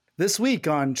This week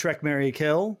on Trek, Marry,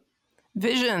 Kill.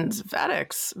 Visions,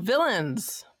 Vadix,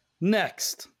 villains.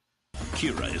 Next.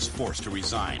 Kira is forced to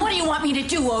resign. What do you want me to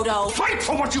do, Odo? Fight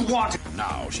for what you want!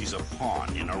 Now she's a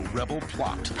pawn in a rebel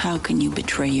plot. How can you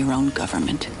betray your own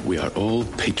government? We are all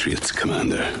patriots,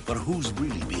 Commander. But who's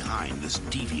really behind this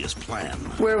devious plan?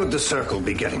 Where would the Circle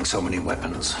be getting so many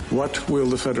weapons? What will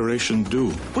the Federation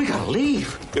do? We gotta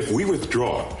leave. If we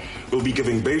withdraw, we'll be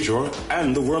giving Bajor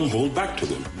and the wormhole back to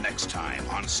them. Next time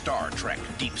on Star Trek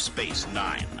Deep Space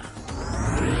Nine.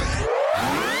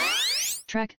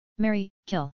 Trek, Marry,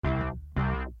 Kill.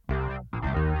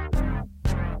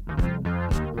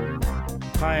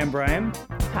 Hi, I'm Brian.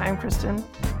 Hi, I'm Kristen.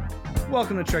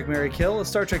 Welcome to Trek, Marry, Kill, a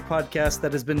Star Trek podcast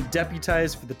that has been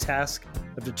deputized for the task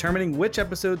of determining which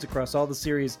episodes across all the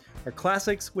series are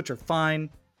classics, which are fine,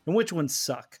 and which ones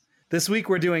suck. This week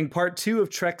we're doing part 2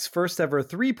 of Trek's first ever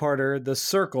three-parter, The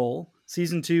Circle,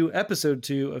 Season 2, Episode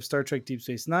 2 of Star Trek Deep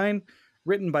Space Nine,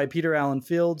 written by Peter Allen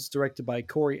Fields, directed by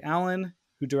Corey Allen,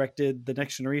 who directed The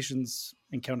Next Generation's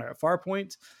Encounter at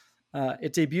Farpoint.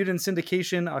 It debuted in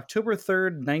syndication October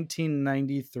 3rd,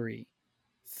 1993.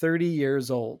 30 years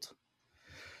old.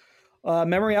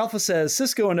 Memory Alpha says,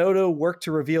 Sisko and Odo work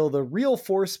to reveal the real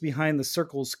force behind the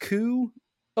Circle's coup.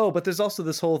 Oh, but there's also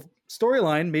this whole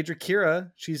storyline. Major Kira,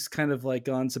 she's kind of like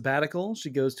on sabbatical. She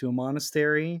goes to a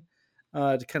monastery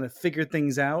to kind of figure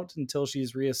things out until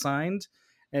she's reassigned.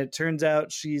 And it turns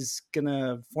out she's going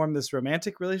to form this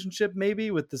romantic relationship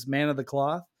maybe with this man of the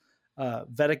cloth,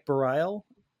 Vedic Bareil.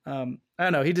 I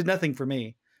don't know. He did nothing for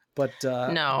me, but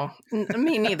No,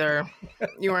 me neither.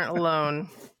 You weren't alone.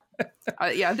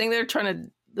 I think they're trying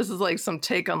to. This is like some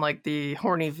take on like the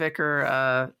horny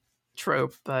vicar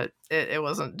trope, but it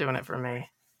wasn't doing it for me.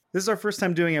 This is our first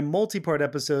time doing a multi-part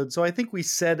episode, so I think we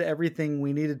said everything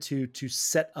we needed to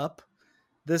set up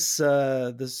this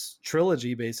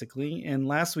trilogy basically in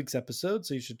last week's episode.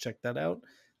 So you should check that out.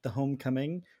 The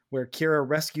Homecoming, where Kira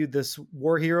rescued this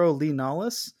war hero Lee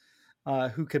Nollis.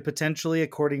 Who could potentially,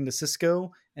 according to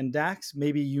Sisko and Dax,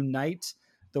 maybe unite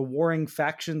the warring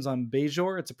factions on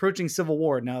Bajor. It's approaching civil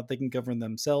war now that they can govern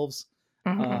themselves.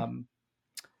 Mm-hmm.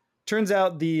 Turns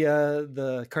out the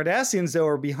Cardassians, though,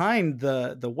 are behind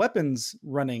the weapons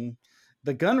running,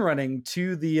 the gun running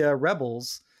to the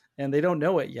rebels, and they don't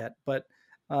know it yet. But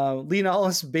Lee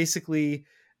Nollis, basically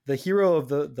the hero of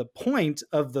the point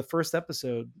of the first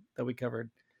episode that we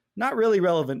covered, not really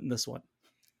relevant in this one.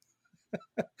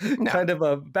 No. Kind of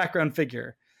a background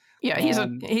figure. Yeah, he's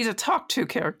a talk to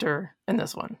character in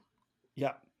this one.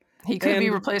 Yeah. He could be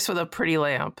replaced with a pretty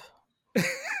lamp.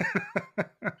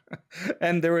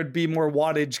 And there would be more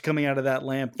wattage coming out of that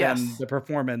lamp than the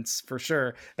performance, for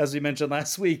sure, as we mentioned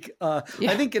last week. I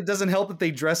think it doesn't help that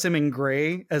they dress him in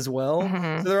gray as well.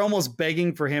 Mm-hmm. So they're almost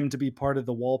begging for him to be part of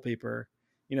the wallpaper.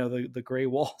 You know, the gray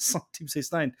walls on Deep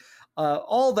Space Nine.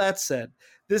 All that said,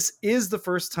 this is the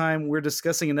first time we're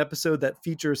discussing an episode that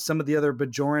features some of the other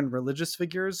Bajoran religious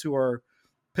figures who are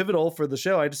pivotal for the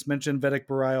show. I just mentioned Vedic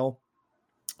Bareil.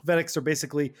 Vedics are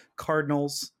basically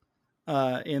cardinals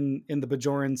in the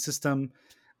Bajoran system.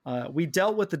 We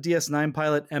dealt with the DS9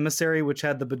 pilot Emissary, which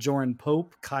had the Bajoran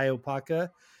Pope, Kai Opaka.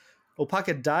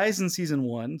 Opaka dies in season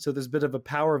 1, so there's a bit of a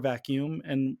power vacuum,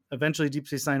 and eventually Deep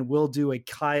Space Nine will do a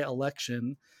Kai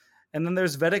election. And then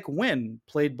there's Vedic Wynn,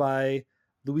 played by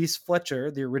Louise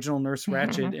Fletcher, the original Nurse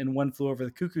Ratched in One Flew Over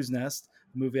the Cuckoo's Nest,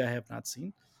 a movie I have not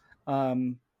seen.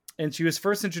 And she was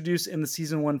first introduced in the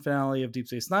season 1 finale of Deep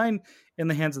Space Nine, In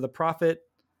the Hands of the Prophet,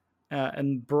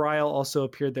 and Bareil also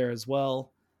appeared there as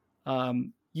well.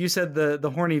 You said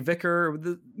the horny vicar,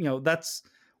 that's...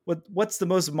 What's the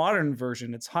most modern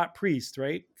version? It's Hot Priest,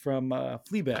 right? From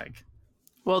Fleabag.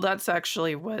 Well, that's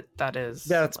actually what that is.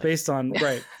 Yeah, it's based on,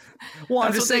 right. Well,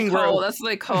 I'm just saying... That's what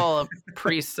they call a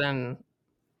priest in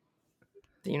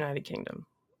the United Kingdom.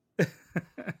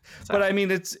 But I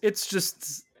mean, it's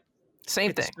just...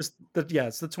 Same thing. It's the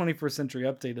 21st century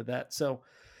update of that. So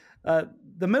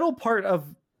the middle part of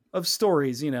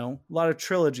stories, a lot of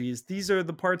trilogies, these are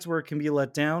the parts where it can be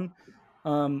let down. I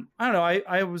don't know.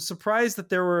 I was surprised that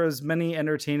there were as many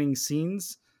entertaining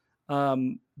scenes.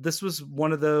 This was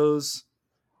one of those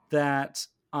that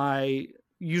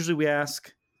we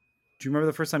ask, do you remember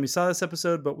the first time you saw this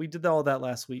episode? But we did all that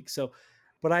last week.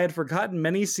 But I had forgotten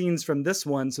many scenes from this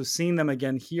one. So seeing them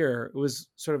again here, it was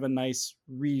sort of a nice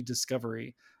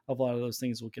rediscovery of a lot of those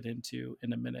things we'll get into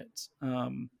in a minute.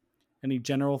 Any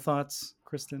general thoughts,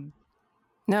 Kristen?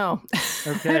 No.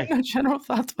 Okay. No general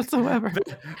thoughts whatsoever.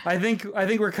 I think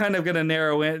we're kind of going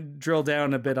to drill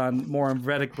down a bit more on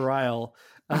Vedic Bareil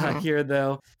here,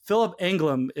 though. Philip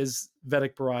Anglim is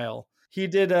Vedic Bareil. He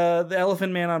did The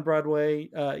Elephant Man on Broadway.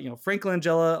 Frank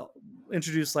Langella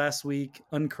introduced last week,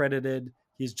 uncredited.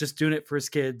 He's just doing it for his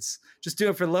kids, just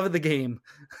doing it for the love of the game.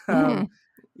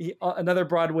 Another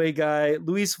Broadway guy,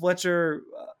 Louise Fletcher.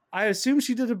 I assume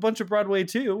she did a bunch of Broadway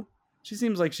too. She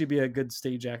seems like she'd be a good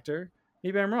stage actor.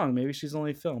 Maybe I'm wrong. Maybe she's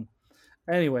only film.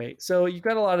 Anyway, so you've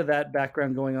got a lot of that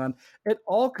background going on. It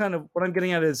all kind of, what I'm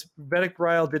getting at is Vedic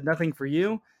Bareil did nothing for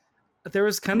you. There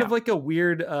was kind of like a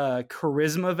weird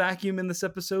charisma vacuum in this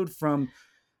episode from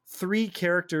 3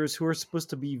 characters who are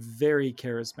supposed to be very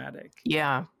charismatic.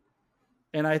 Yeah.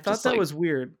 And I thought that was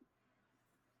weird.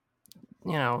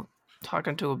 You know,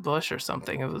 talking to a bush or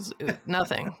something. It was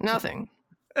nothing.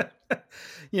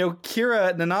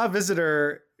 Kira, Nana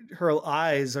Visitor, her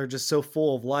eyes are just so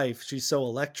full of life. She's so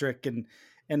electric and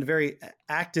very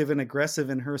active and aggressive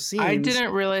in her scenes. I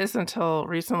didn't realize until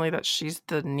recently that she's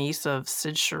the niece of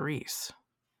Sid Charisse.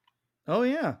 Oh,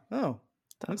 yeah. Oh,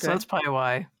 okay. So that's probably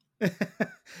why.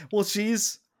 Well,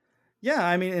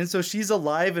 and so she's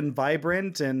alive and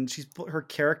vibrant, and her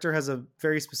character has a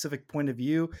very specific point of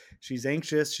view. She's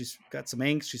anxious. She's got some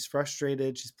angst. She's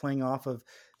frustrated. She's playing off of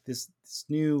this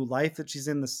new life that she's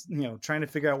in, this, trying to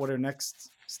figure out what her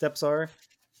next steps are.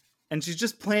 And she's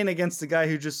just playing against the guy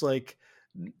who just like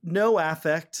no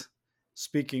affect,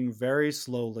 speaking very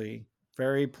slowly,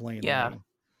 very plainly. Yeah.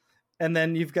 And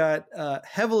then you've got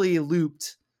heavily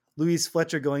looped Louise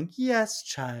Fletcher going, "Yes,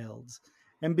 child,"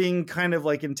 and being kind of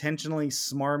like intentionally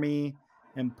smarmy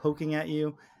and poking at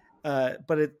you.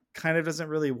 But it kind of doesn't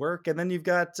really work. And then you've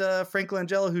got Frank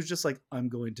Langella, who's just like, "I'm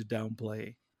going to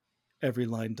downplay every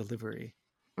line delivery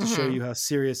to show you how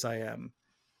serious I am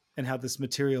and how this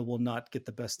material will not get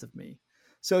the best of me."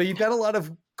 So you've got a lot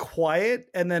of quiet,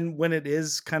 and then when it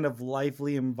is kind of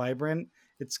lively and vibrant,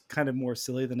 it's kind of more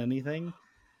silly than anything.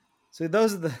 So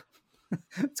those are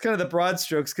it's kind of the broad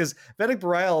strokes, because Vedic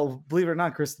Bareil, believe it or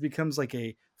not, Chris, becomes like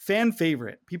a fan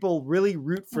favorite. People really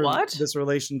root for this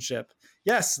relationship.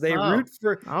 Yes, they root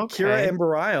for Kira and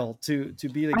Bareil to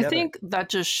be together. I think that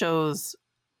just shows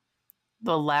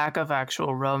the lack of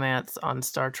actual romance on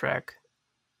Star Trek,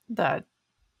 that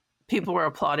people were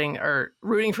applauding or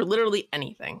rooting for literally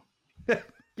anything.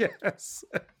 Yes.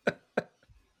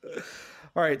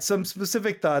 All right, some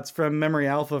specific thoughts from Memory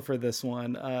Alpha for this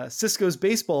one. Sisko's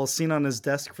baseball is seen on his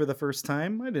desk for the first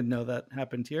time. I didn't know that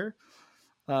happened here.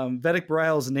 Vedic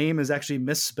Bareil's name is actually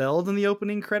misspelled in the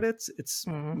opening credits. It's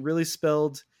really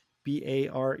spelled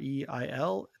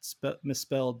Bareil. It's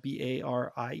misspelled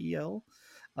Bariel.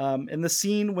 In the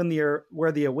scene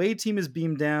where the away team is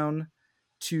beamed down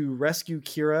to rescue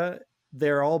Kira,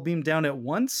 they're all beamed down at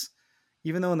once.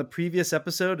 Even though in the previous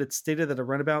episode, it's stated that a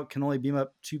runabout can only beam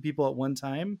up 2 people at one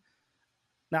time.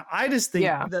 Now, I just think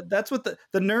that's what the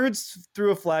nerds threw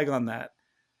a flag on that.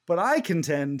 But I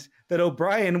contend that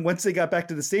O'Brien, once they got back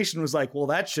to the station, was like, well,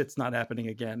 that shit's not happening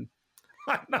again.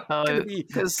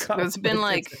 Because it's been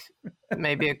like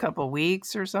maybe a couple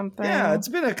weeks or something. Yeah, it's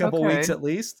been a couple weeks at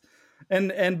least.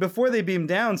 And before they beam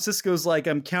down, Sisko's like,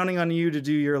 "I'm counting on you to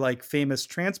do your like famous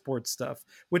transport stuff,"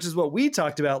 which is what we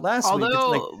talked about last week.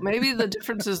 Although maybe the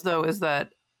difference is that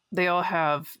they all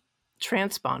have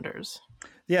transponders.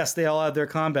 Yes, they all have their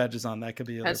comm badges on. That could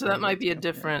be. And so that might be a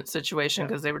different situation,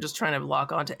 because they were just trying to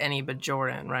lock onto any but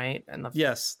Jordan, right? And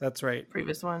yes, that's right.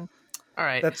 Previous one. All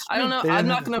right. I don't know. I'm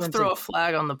not going to throw a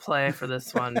flag on the play for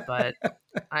this one, but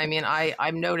I mean,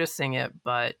 I'm noticing it,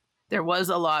 but there was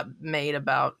a lot made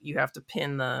about you have to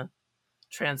pin the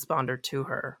transponder to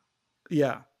her.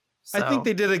 Yeah. So. I think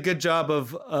they did a good job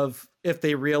of if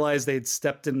they realized they'd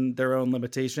stepped in their own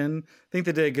limitation, I think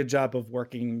they did a good job of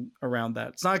working around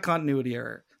that. It's not a continuity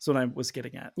error. That's what I was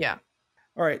getting at. Yeah.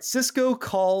 All right. Sisko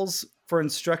calls for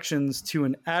instructions to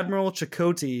an Admiral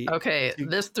Chakotay. Okay.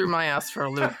 This threw my ass for a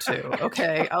loop too.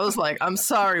 Okay. I was like, I'm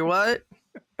sorry, what?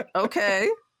 Okay.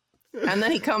 And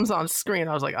then he comes on screen.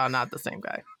 I was like, oh, not the same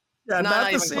guy. Yeah,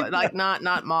 not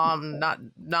mom,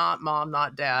 not mom,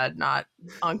 not dad, not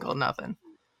uncle, nothing.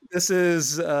 This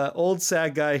is old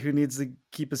sad guy who needs to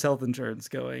keep his health insurance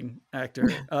going. Actor.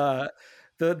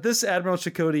 This Admiral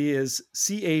Chakotay is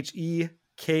Chekoter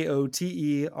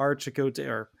Chakotay,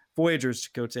 or Voyager's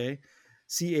Chakotay,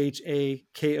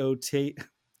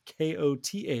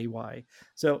 Chakotay.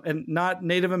 So, and not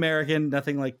Native American,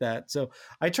 nothing like that. So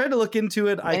I tried to look into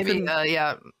it. Maybe,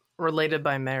 related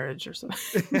by marriage or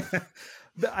something.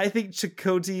 I think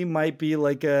Chakotay might be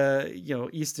like a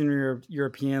Eastern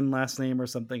European last name or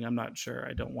something. I'm not sure.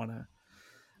 I don't want to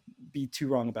be too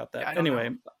wrong about that.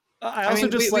 Anyway,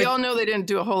 we all know they didn't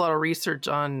do a whole lot of research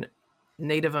on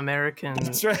Native Americans.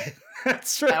 That's right.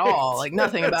 That's right. At all, like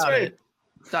nothing about it,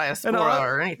 diaspora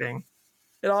or anything.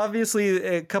 it obviously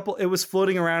it was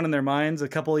floating around in their minds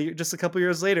just a couple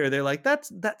years later. They're like,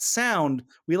 that sound.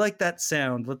 We like that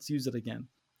sound. Let's use it again.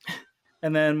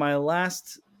 And then my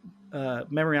last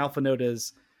Memory Alpha note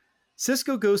is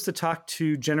Sisko goes to talk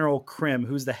to General Krim,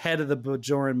 who's the head of the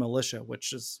Bajoran militia,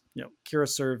 which is, Kira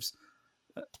serves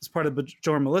as part of the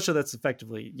Bajoran militia. That's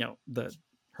effectively,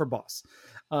 her boss.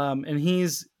 And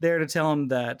he's there to tell him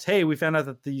that, hey, we found out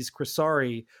that these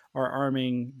Krasari are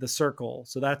arming the Circle.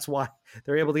 So that's why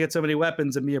they're able to get so many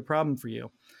weapons and be a problem for you.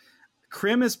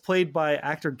 Krim is played by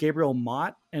actor Gabriel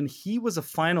Mott, and he was a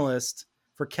finalist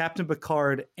for Captain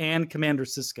Picard and Commander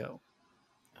Sisko.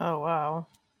 Oh, wow.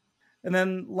 And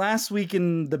then last week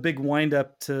in the big wind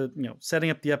up to, setting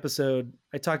up the episode,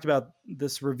 I talked about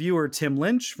this reviewer, Tim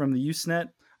Lynch from the Usenet.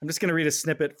 I'm just going to read a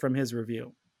snippet from his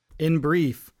review. In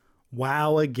brief,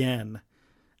 wow again.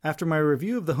 After my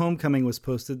review of The Homecoming was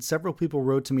posted, several people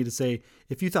wrote to me to say,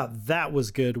 if you thought that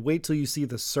was good, wait till you see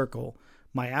The Circle.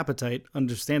 My appetite,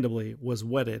 understandably, was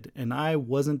whetted, and I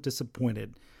wasn't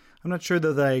disappointed. I'm not sure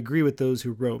though that I agree with those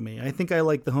who wrote me. I think I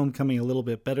like The Homecoming a little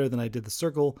bit better than I did The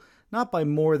Circle, not by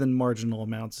more than marginal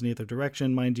amounts in either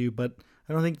direction, mind you, but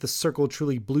I don't think The Circle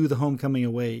truly blew The Homecoming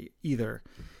away either.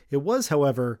 It was,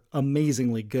 however,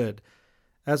 amazingly good.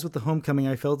 As with The Homecoming,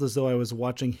 I felt as though I was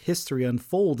watching history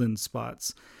unfold in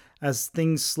spots. As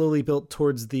things slowly built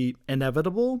towards the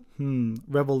inevitable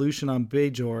revolution on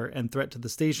Bajor and threat to the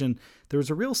station, there was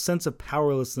a real sense of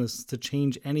powerlessness to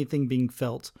change anything being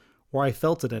felt, or I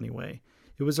felt it anyway.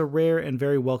 It was a rare and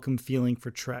very welcome feeling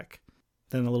for Trek.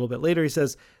 Then a little bit later he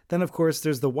says, then of course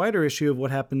there's the wider issue of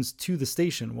what happens to the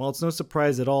station. While it's no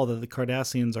surprise at all that the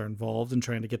Cardassians are involved in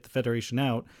trying to get the Federation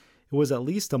out, it was at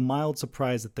least a mild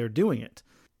surprise that they're doing it.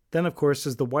 Then, of course,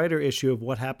 there's the wider issue of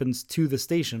what happens to the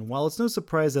station. While it's no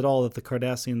surprise at all that the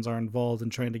Cardassians are involved in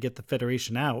trying to get the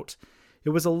Federation out, it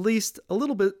was at least a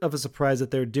little bit of a surprise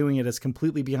that they're doing it as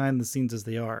completely behind the scenes as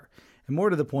they are. And more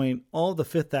to the point, all the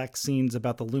fifth act scenes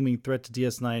about the looming threat to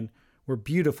DS9 were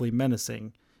beautifully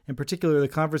menacing. In particular, the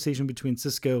conversation between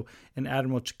Sisko and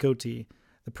Admiral Chakotay,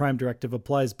 the Prime Directive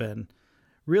applies Ben,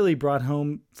 really brought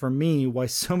home for me why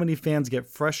so many fans get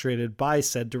frustrated by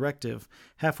said directive.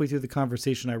 Halfway through the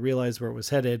conversation, I realized where it was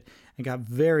headed and got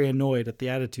very annoyed at the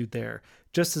attitude there,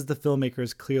 just as the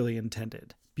filmmakers clearly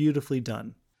intended. Beautifully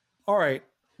done. All right,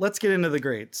 let's get into the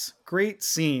greats. Great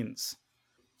scenes.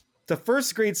 The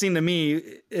first great scene to me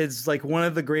is like one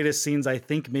of the greatest scenes, I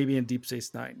think, maybe in Deep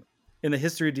Space Nine, in the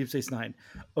history of Deep Space Nine.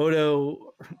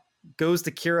 Odo goes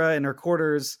to Kira in her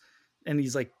quarters and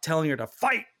he's like telling her to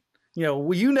fight.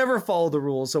 You never follow the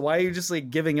rules, so why are you just like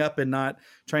giving up and not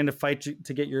trying to fight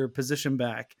to get your position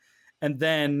back? And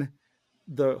then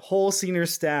the whole senior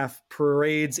staff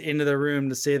parades into the room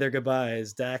to say their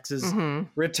goodbyes. Dax is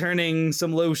returning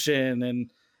some lotion,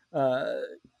 and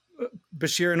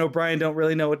Bashir and O'Brien don't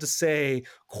really know what to say.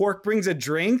 Quark brings a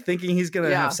drink thinking he's going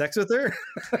to have sex with her.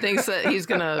 Thinks that he's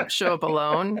going to show up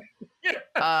alone.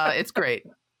 It's great.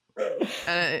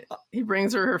 He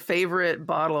brings her favorite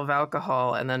bottle of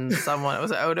alcohol, and then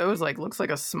Odo was like, looks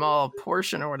like a small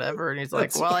portion or whatever, and he's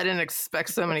like, well, I didn't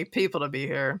expect so many people to be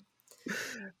here.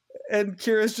 And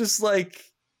Kira's just like,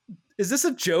 is this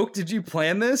a joke? Did you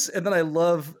plan this? And then I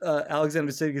love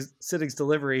Alexander Siddig's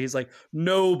delivery. He's like,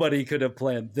 nobody could have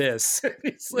planned this.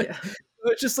 He's like,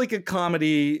 it's just like a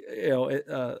comedy,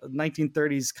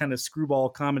 1930s kind of screwball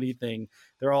comedy thing.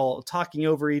 They're all talking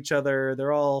over each other.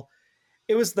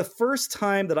 It was the first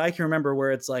time that I can remember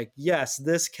where it's like, yes,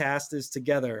 this cast is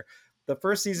together. The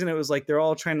first season, it was like they're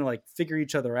all trying to like figure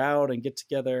each other out and get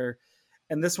together.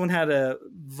 And this one had a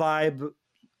vibe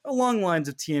along lines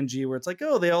of TNG where it's like,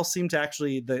 oh, they all seem to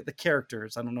actually, the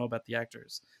characters, I don't know about the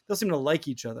actors, they'll seem to like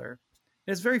each other.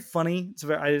 And it's very funny.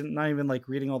 I'm not even like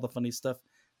reading all the funny stuff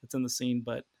that's in the scene,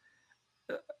 but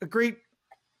a great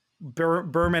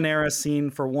Berman era scene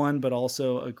for one, but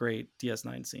also a great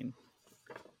DS9 scene.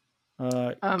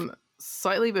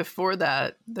 Slightly before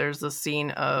that, there's a scene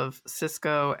of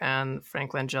Sisko and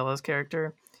Frank Langella's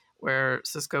character where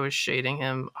Sisko is shading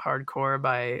him hardcore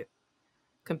by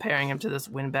comparing him to this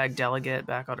windbag delegate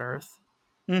back on Earth.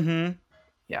 Mm-hmm.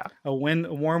 Yeah. A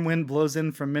warm wind blows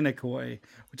in from Minicoy,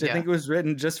 which I think was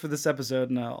written just for this episode,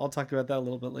 and I'll talk about that a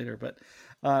little bit later. But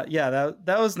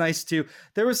that was nice too.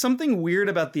 There was something weird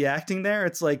about the acting there.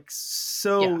 It's like,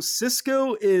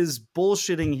 Sisko is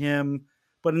bullshitting him,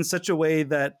 but in such a way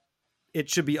that it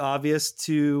should be obvious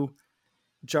to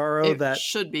Jaro that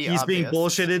should be he's obvious. being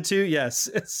bullshitted to. Yes.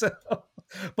 So,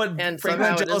 but Frank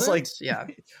Langella's like,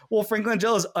 Frank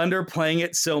Langella's underplaying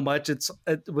it so much. It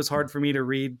was hard for me to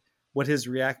read what he's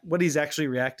actually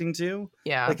reacting to.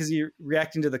 Yeah. Like, is he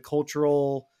reacting to the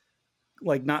cultural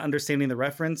like not understanding the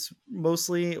reference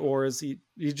mostly, or is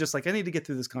he's just like, I need to get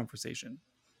through this conversation,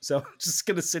 so just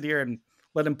gonna sit here and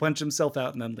let him punch himself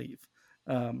out and then leave.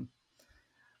 And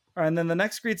then the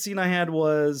next great scene I had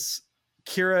was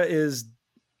Kira is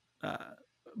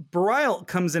Bareil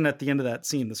comes in at the end of that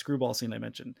scene, the screwball scene I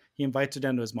mentioned. He invites her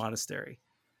down to his monastery.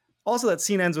 Also, that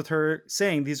scene ends with her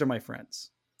saying, "These are my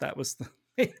friends." That was the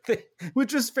thing,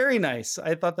 which was very nice.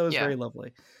 I thought that was very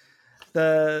lovely.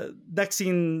 The next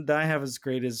scene that I have is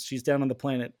great is she's down on the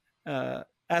planet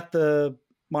at the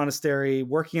monastery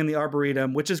working in the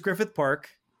Arboretum, which is Griffith Park,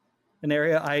 an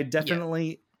area I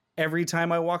definitely, every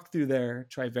time I walk through there,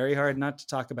 try very hard not to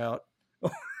talk about.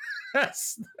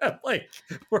 That's like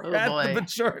we're at the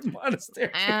Bajoran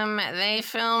Monastery. They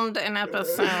filmed an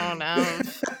episode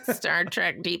of Star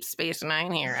Trek Deep Space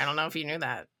Nine here. I don't know if you knew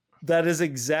that. That is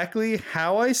exactly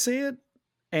how I say it,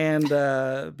 and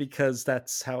because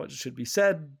that's how it should be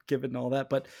said, given all that.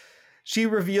 But she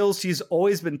reveals she's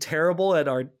always been terrible at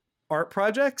art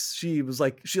projects. She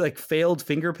failed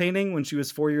finger painting when she was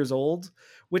 4 years old.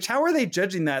 Which, how are they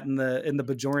judging that in the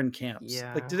Bajoran camps?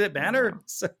 Yeah. Like, did it matter?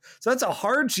 So that's how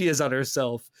hard she is on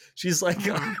herself. She's like,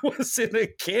 I was in a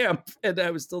camp and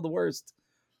I was still the worst.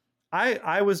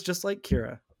 I was just like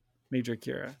Kira, Major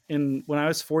Kira. And when I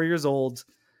was 4 years old,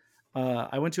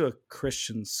 I went to a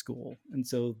Christian school, and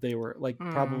so they were like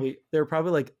probably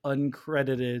like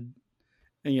uncredited,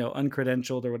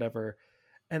 uncredentialed or whatever.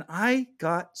 And I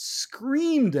got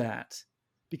screamed at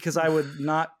because I would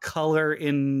not color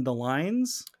in the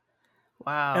lines.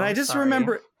 Wow. And I just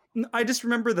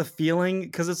remember the feeling,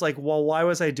 because it's like, well, why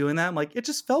was I doing that? I'm like, it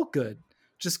just felt good.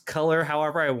 Just color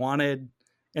however I wanted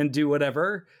and do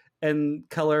whatever and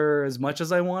color as much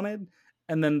as I wanted.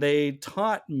 And then they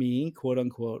taught me, quote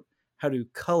unquote, how to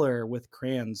color with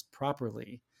crayons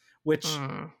properly, which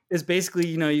is basically,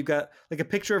 you've got like a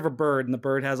picture of a bird and the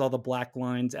bird has all the black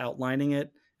lines outlining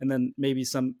it. And then maybe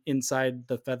some inside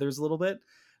the feathers a little bit.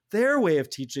 Their way of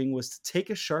teaching was to take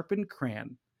a sharpened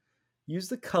crayon, use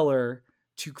the color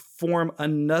to form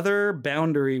another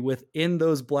boundary within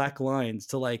those black lines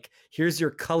to like, here's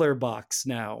your color box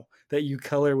now that you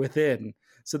color within.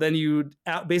 So then you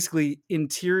basically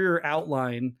interior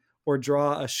outline or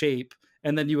draw a shape,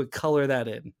 and then you would color that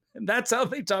in. And that's how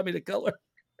they taught me to color.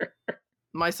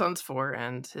 My son's 4,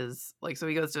 and so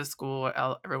he goes to school.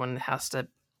 Everyone has to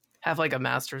have like a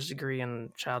master's degree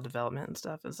in child development and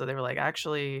stuff. And so they were like,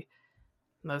 actually,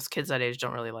 most kids that age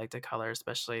don't really like to color,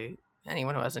 especially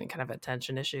anyone who has any kind of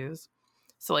attention issues.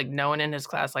 So like no one in his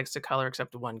class likes to color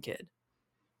except one kid.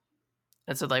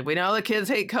 And so like, we know the kids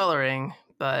hate coloring,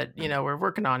 but we're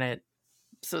working on it.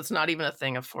 So it's not even a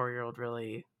thing a 4-year-old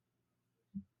really,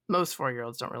 most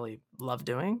 4-year-olds don't really love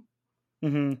doing,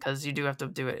 because you do have to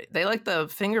do it. They like the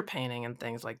finger painting and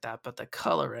things like that, but the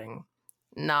coloring,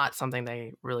 not something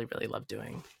they really, really love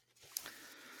doing.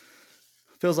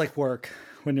 Feels like work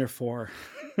when you're 4.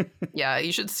 Yeah,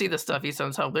 you should see the stuff he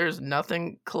sends home. There's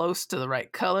nothing close to the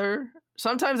right color.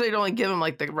 Sometimes they'd only give him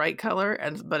like the right color,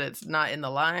 but it's not in the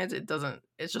lines.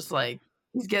 It's just like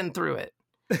he's getting through it.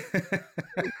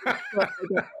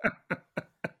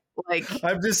 Like,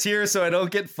 I'm just here so I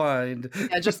don't get fined.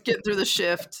 Yeah, just get through the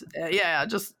shift. Yeah,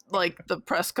 just like the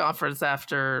press conference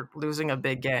after losing a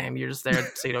big game. You're just there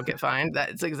so you don't get fined.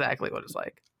 That's exactly what it's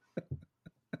like.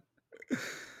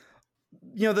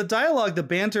 The dialogue, the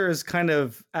banter is kind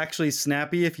of actually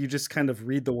snappy if you just kind of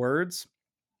read the words.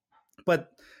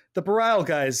 But the Bareil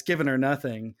guy's giving her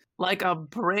nothing. Like a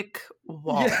brick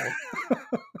wall. Yeah.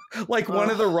 Like one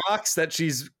of the rocks that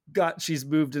she's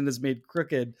moved and has made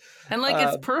crooked. And like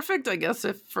it's perfect, I guess,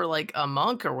 if for like a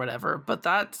monk or whatever, but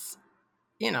that's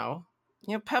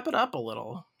pep it up a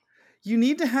little. You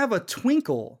need to have a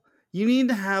twinkle. You need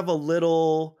to have a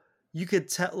little, you could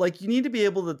tell, like you need to be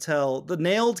able to tell. The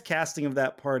nailed casting of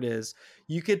that part is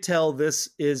you could tell this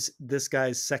is this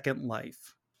guy's second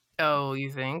life. Oh,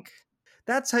 you think?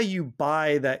 That's how you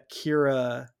buy that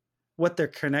Kira, what their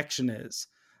connection is.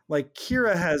 Like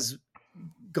Kira has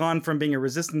gone from being a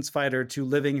resistance fighter to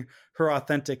living her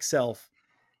authentic self.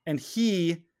 And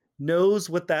he knows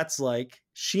what that's like.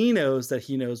 She knows that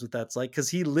he knows what that's like because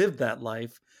he lived that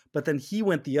life. But then he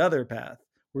went the other path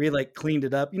where he like cleaned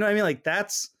it up. You know what I mean? Like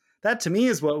that to me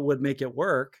is what would make it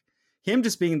work. Him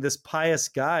just being this pious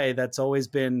guy that's always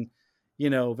been,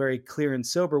 very clear and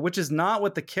sober, which is not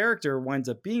what the character winds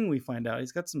up being. We find out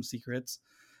he's got some secrets.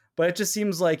 But it just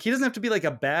seems like he doesn't have to be like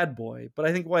a bad boy. But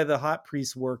I think why the hot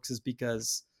priest works is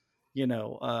because,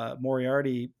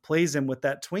 Moriarty plays him with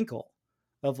that twinkle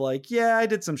of like, yeah, I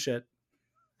did some shit.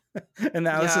 And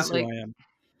now this is who I am.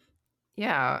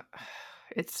 Yeah,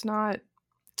 it's not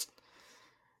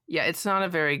a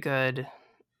very good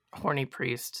horny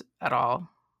priest at all.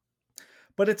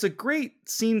 But it's a great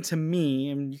scene to me,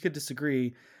 and you could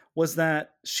disagree, was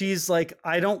that she's like,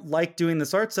 I don't like doing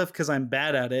this art stuff because I'm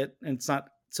bad at it. And it's not,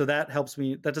 so that helps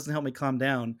me. That doesn't help me calm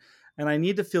down. And I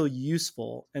need to feel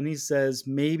useful. And he says,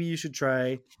 maybe you should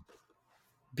try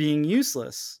being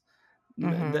useless.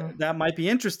 That might be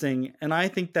interesting. And I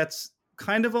think that's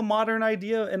kind of a modern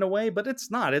idea in a way, but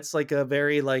it's not. It's like a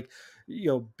very like,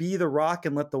 be the rock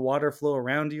and let the water flow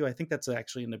around you. I think that's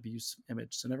actually an abuse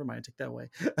image. So never mind, take that away.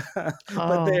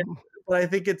 But I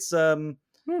think it's, I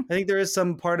think there is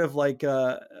some part of like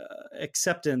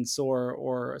acceptance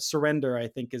or surrender, I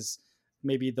think is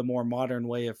maybe the more modern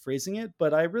way of phrasing it.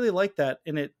 But I really like that.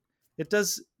 And it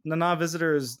does, Nana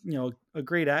Visitor is, a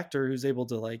great actor who's able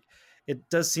to like, it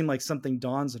does seem like something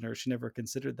dawns on her. She never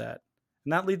considered that.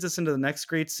 And that leads us into the next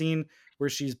great scene where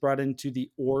she's brought into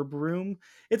the orb room.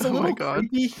 It's a little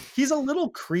creepy. He's a little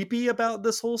creepy about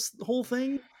this whole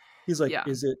thing. He's like,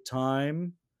 Is it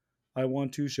time? I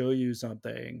want to show you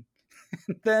something.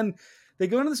 And then they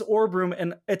go into this orb room,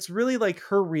 and it's really like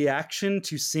her reaction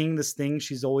to seeing this thing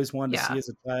she's always wanted to see as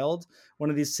a child, one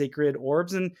of these sacred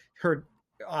orbs, and her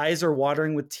eyes are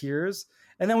watering with tears.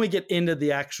 And then we get into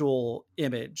the actual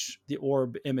image, the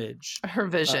orb image. Her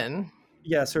vision.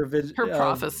 Yes, her vision. Her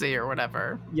prophecy or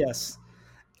whatever. Yes.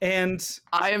 And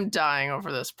I am dying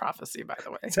over this prophecy, by the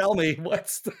way. Tell me, how'd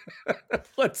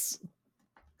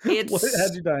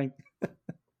you dying?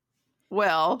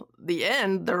 Well, the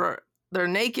end, they're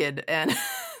naked, and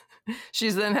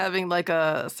she's then having like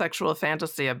a sexual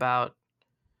fantasy about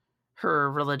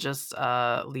her religious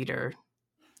leader.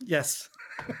 Yes.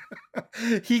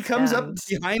 He comes up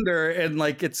behind her, and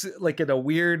like it's like in a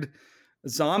weird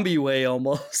zombie way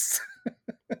almost.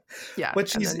 Yeah, but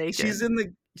she's in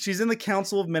the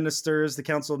Council of Ministers. The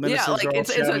Council of Ministers. Yeah, like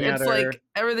it's like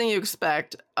everything you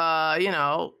expect.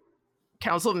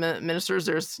 Council of Ministers.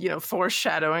 There's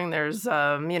foreshadowing. There's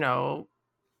all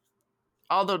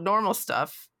the normal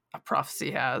stuff a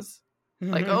prophecy has.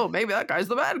 Mm-hmm. Like, oh, maybe that guy's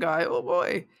the bad guy. Oh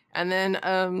boy. And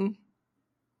then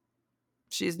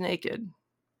she's naked.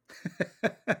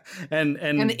 and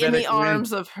in the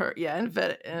arms of her, and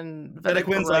Vedic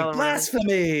Wynn's like,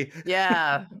 blasphemy.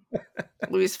 Yeah.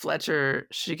 Louise Fletcher,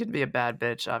 she could be a bad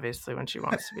bitch, obviously, when she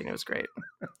wants to be. And it was great.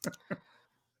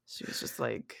 She was just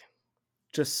like,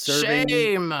 serving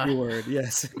shame. The word.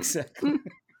 Yes, exactly.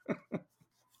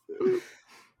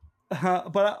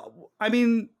 But I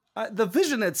mean, the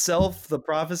vision itself, the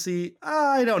prophecy,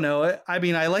 I don't know. I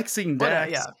mean, I like seeing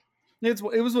Dax. It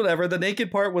was whatever. The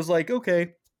naked part was like,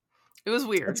 okay. It was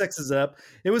weird. That sexes it up.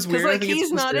 It was weird. Like,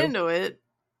 he's not into it.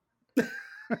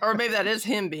 Or maybe that is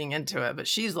him being into it, but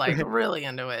she's like really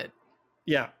into it.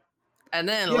 Yeah. And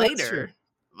then later,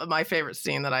 my favorite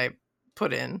scene that I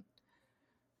put in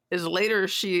is later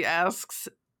she asks,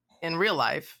 in real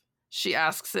life, she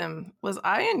asks him, was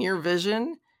I in your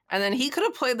vision? And then he could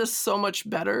have played this so much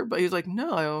better, but he's like,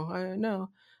 no.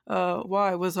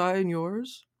 Why? Was I in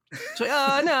yours? She's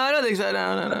like, no, I don't think so.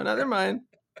 No, never mind.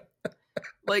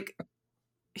 Like,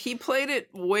 he played it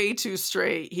way too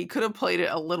straight. He could have played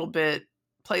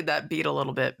that beat a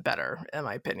little bit better, in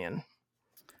my opinion.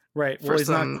 Right. Well, he's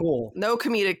not cool. No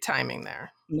comedic timing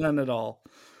there. None at all.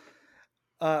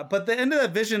 But the end of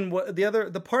that vision,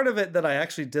 the part of it that I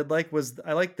actually did like was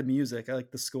I liked the music. I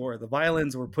liked the score. The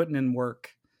violins were putting in work.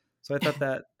 So I thought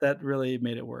that really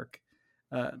made it work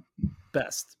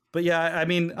best. But yeah, I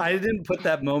mean, I didn't put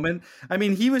that moment. I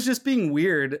mean, he was just being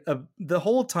weird the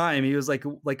whole time. He was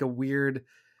like a weird.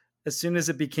 As soon as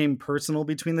it became personal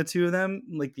between the two of them,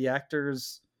 like the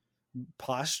actor's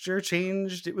posture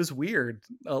changed. It was weird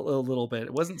a little bit.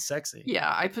 It wasn't sexy.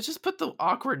 Yeah, I just put the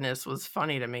awkwardness was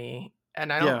funny to me,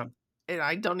 and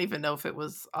I don't even know if it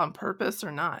was on purpose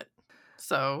or not.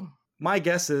 So my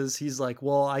guess is he's like,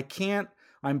 well,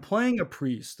 I'm playing a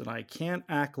priest and I can't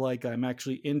act like I'm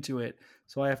actually into it.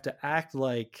 So I have to act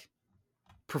like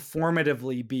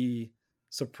performatively be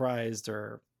surprised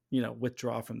or,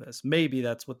 withdraw from this. Maybe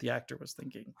that's what the actor was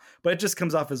thinking, but it just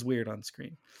comes off as weird on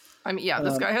screen. I mean,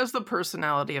 this guy has the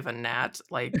personality of a gnat.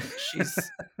 Like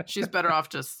she's better off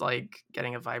just like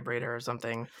getting a vibrator or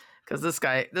something. Cause this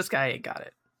guy ain't got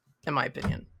it, in my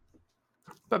opinion.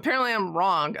 But apparently I'm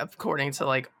wrong according to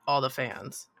like all the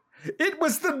fans. It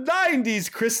was the 90s,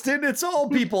 Kristen. It's all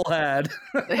people had.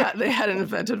 They hadn't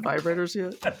invented vibrators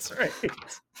yet. That's right.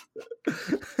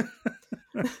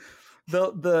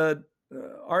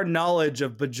 Our knowledge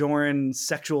of Bajoran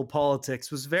sexual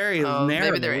politics was very narrow.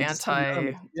 Maybe they're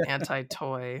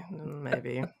anti-toy.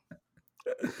 Maybe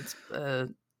it's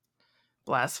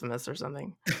blasphemous or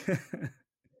something. The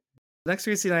next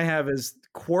scene I have is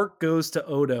Quark goes to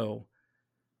Odo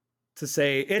to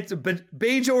say it's, but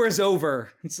Bajor is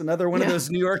over. It's another one of those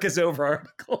New York is over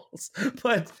articles.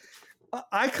 But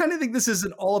I kind of think this is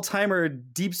an all-timer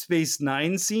Deep Space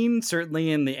Nine scene,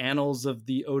 certainly in the annals of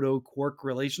the Odo-Quark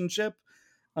relationship.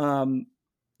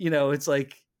 It's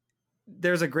like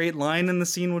there's a great line in the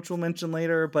scene, which we'll mention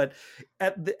later, but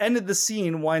at the end of the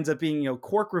scene winds up being,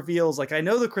 Quark reveals, like, I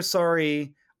know the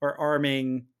Krasari are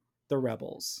arming the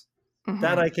rebels. Mm-hmm.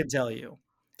 That I can tell you.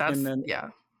 And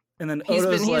then he's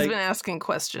been asking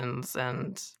questions,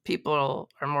 and people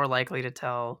are more likely to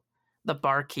tell the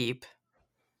barkeep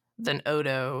than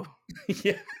Odo.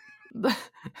 Yeah.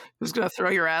 Who's going to throw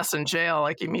your ass in jail,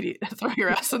 like immediately throw your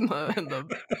ass in the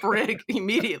brig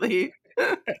immediately.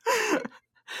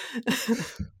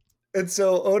 And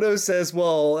so Odo says,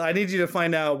 well, I need you to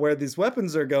find out where these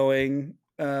weapons are going,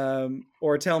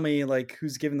 or tell me like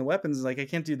who's giving the weapons. He's like, I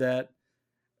can't do that.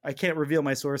 I can't reveal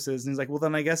my sources. And he's like, well,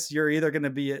 then I guess you're either going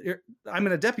to be, I'm going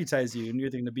to deputize you, and you're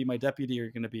either going to be my deputy or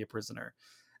you're going to be a prisoner.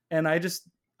 And I just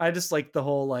like the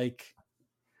whole, like,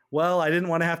 well, I didn't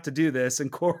want to have to do this.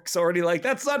 And Quark's already like,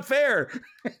 that's not fair.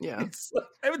 Yeah.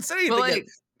 I haven't said anything yet.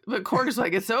 But Quark's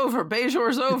like, it's over.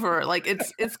 Bajor's over. Like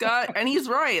it's got, and he's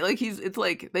right. Like it's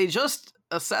like, they just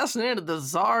assassinated the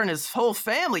Tsar and his whole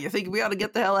family. You think we ought to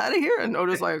get the hell out of here? And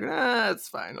Odo's like, it's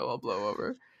fine. I'll blow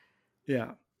over.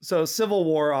 Yeah. So Civil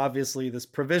War, obviously, this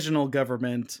provisional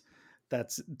government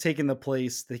that's taken the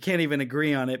place. They can't even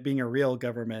agree on it being a real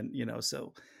government,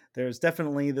 so there's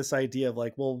definitely this idea of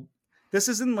like, well, this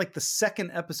is in like the second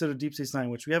episode of Deep Space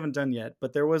Nine, which we haven't done yet,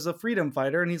 but there was a freedom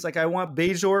fighter and he's like, I want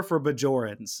Bajor for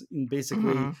Bajorans. And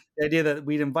basically the idea that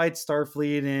we'd invite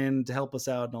Starfleet in to help us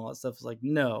out and all that stuff is like,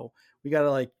 no, we got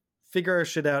to like figure our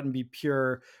shit out and be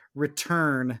pure.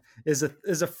 Return is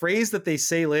a phrase that they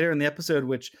say later in the episode,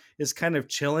 which is kind of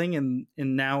chilling in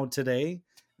now today.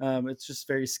 It's just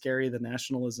very scary, the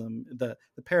nationalism, the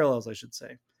parallels, I should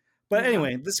say. But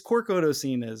anyway, this Quark Odo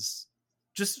scene is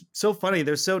just so funny.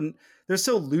 They're so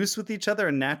loose with each other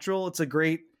and natural. It's a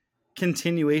great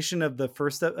continuation of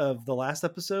the last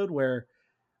episode where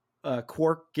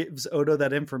Quark gives Odo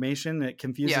that information and it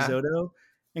confuses Odo.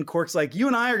 And Quark's like, you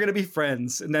and I are going to be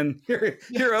friends. And then here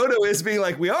Odo is being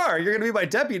like, you're going to be my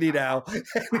deputy now. And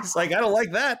he's like, I don't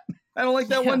like that. I don't like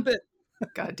that one bit.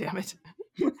 God damn it.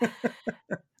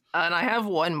 And I have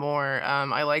one more.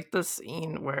 I like the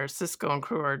scene where Sisko and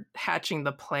crew are hatching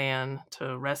the plan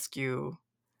to rescue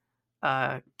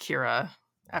Kira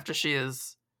after she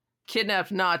is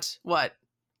kidnapped,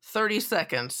 30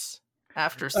 seconds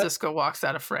after Sisko walks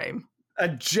out of frame. A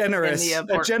generous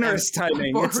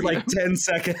timing. It's like 10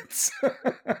 seconds.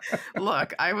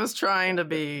 Look, I was trying to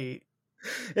be.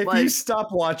 If you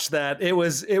stopwatch that, it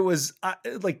was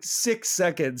like 6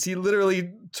 seconds. He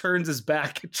literally turns his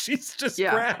back and she's just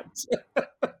grabbed.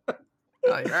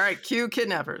 All right, cue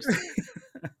kidnappers.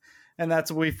 And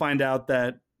that's when we find out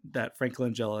that Frank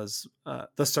Langella's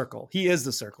the Circle. He is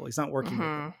the Circle. He's not working with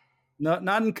them.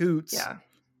 Not in Coots. Yeah.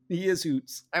 He is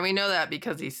Hoots. And we know that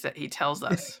because he tells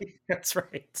us. That's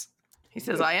right. He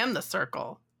says, I am the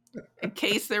Circle. In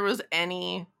case there was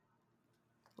any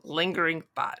lingering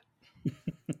thought.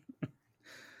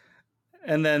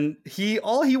 And then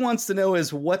all he wants to know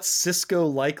is what's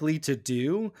Sisko likely to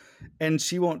do, and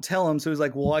she won't tell him. So he's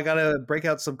like, well, I gotta break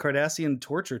out some Cardassian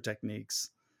torture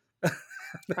techniques.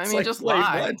 I mean, just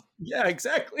lie. What? Yeah,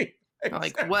 exactly.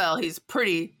 Like, well, he's a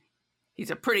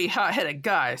pretty hot-headed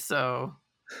guy, so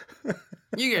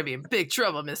you're gonna be in big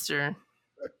trouble, mister.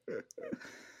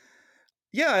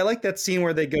 Yeah, I like that scene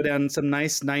where they go down some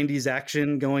nice 90s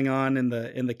action going on in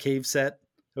the cave set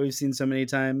that we've seen so many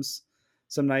times.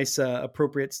 Some nice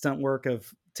appropriate stunt work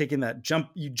of taking that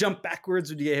you jump backwards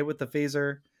when you get hit with the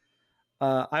phaser.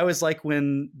 I always like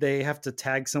when they have to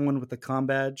tag someone with the comm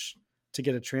badge to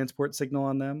get a transport signal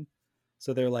on them.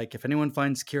 So they're like, if anyone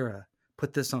finds Kira,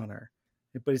 put this on her.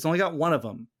 But he's only got one of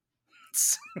them.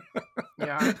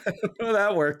 Yeah.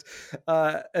 That worked.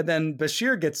 And then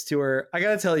Bashir gets to her. I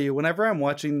gotta tell you, whenever I'm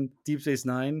watching Deep Space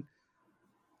Nine,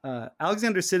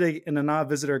 Alexander Siddig and Anna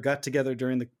Visitor got together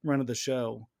during the run of the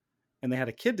show, and they had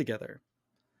a kid together.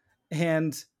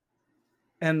 And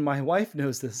my wife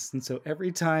knows this, and so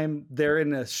every time they're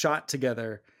in a shot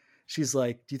together, she's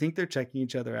like, do you think they're checking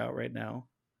each other out right now?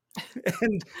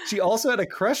 And she also had a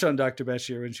crush on Dr.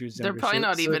 Bashir when she was younger. They're probably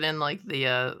not even in like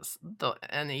the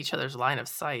in each other's line of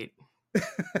sight.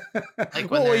 Like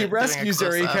when he rescues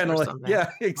her, he kind of like, yeah,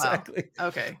 exactly. Wow.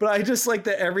 Okay. But I just like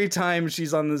that every time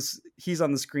he's on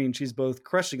the screen, she's both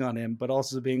crushing on him, but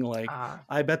also being like,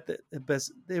 I bet that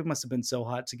they must have been so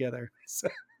hot together. So.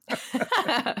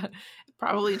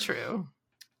 Probably true.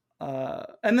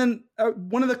 And then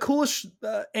one of the coolest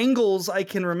angles I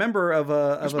can remember of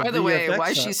a by the way, VFX why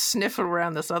is shot. she sniffing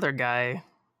around this other guy?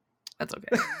 That's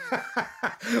okay.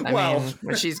 Well, I mean,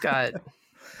 when she's got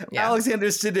Alexander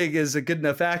Siddig is a good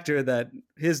enough actor that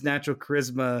his natural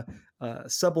charisma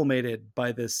sublimated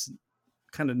by this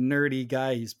kind of nerdy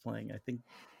guy he's playing. I think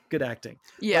good acting.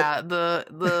 Yeah, but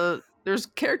there's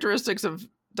characteristics of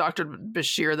Dr.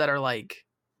 Bashir that are like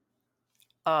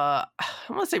I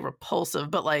don't want to say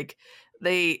repulsive, but like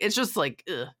it's just like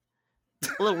a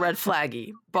little red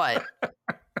flaggy, but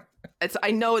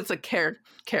I know it's a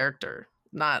character,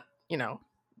 not,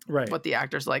 right, what the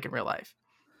actor's like in real life.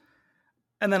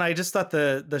 And then I just thought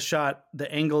the shot, the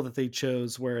angle that they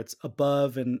chose where it's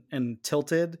above and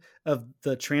tilted of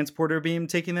the transporter beam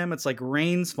taking them, it's like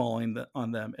rain's falling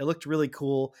on them. It looked really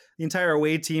cool. The entire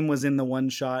away team was in the one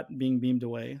shot being beamed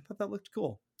away. I thought that looked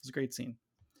cool. It was a great scene.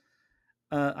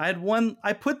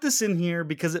 I put this in here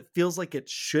because it feels like it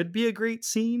should be a great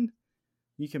scene.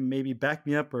 You can maybe back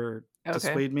me up or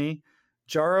dissuade me.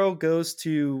 Jaro goes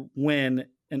to Wynn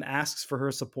and asks for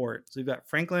her support. So you've got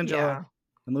Frank Langella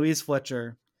and Louise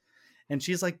Fletcher. And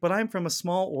she's like, but I'm from a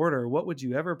small order. What would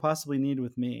you ever possibly need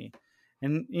with me?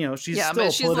 And, she's still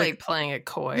but she's like playing it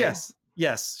coy.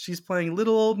 Yes. She's playing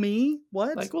little old me.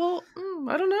 What? Like, well,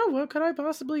 I don't know. What could I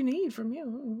possibly need from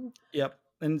you? Yep.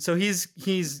 And so he's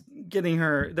getting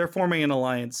her, they're forming an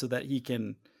alliance so that he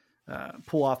can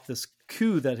pull off this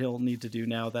coup that he'll need to do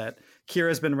now that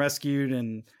Kira's been rescued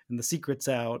and the secret's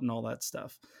out and all that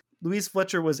stuff. Louise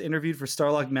Fletcher was interviewed for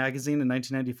Starlog magazine in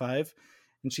 1995.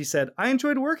 And she said, I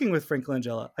enjoyed working with Frank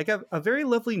Langella. I got a very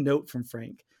lovely note from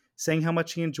Frank saying how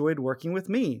much he enjoyed working with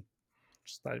me.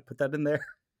 Just thought I'd put that in there.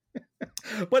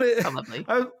 But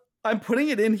I'm putting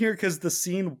it in here because the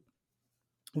scene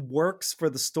works for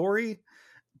the story.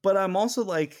 But I'm also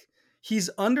like, he's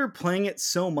underplaying it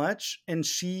so much. And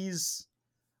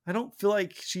I don't feel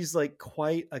like she's like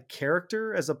quite a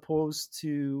character as opposed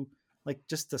to like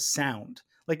just a sound.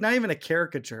 Like not even a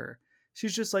caricature.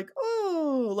 She's just like,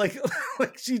 oh, like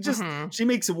she just, she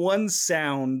makes one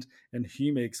sound and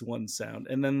he makes one sound.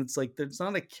 And then it's like, there's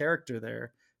not a character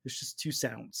there. It's just two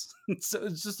sounds. So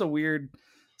it's just a weird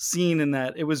scene in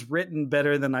that it was written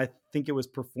better than I think it was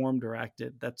performed or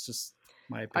acted. That's just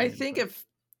my opinion. I think if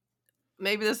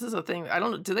maybe this is a thing, I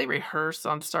don't know. Do they rehearse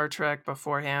on Star Trek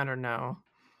beforehand or no?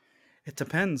 It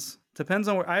depends. Depends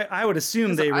on where I would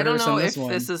assume they rehearse on this one. I don't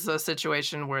know if this is a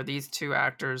situation where these two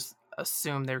actors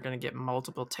assume they're going to get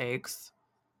multiple takes.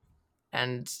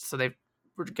 And so they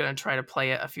were going to try to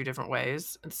play it a few different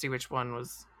ways and see which one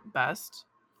was best.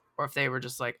 Or if they were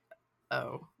just like,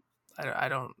 oh, I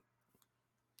don't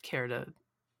care to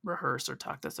rehearse or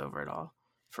talk this over at all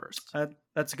first.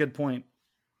 That's a good point.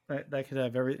 That could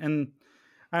have everything. And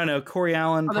I don't know, Corey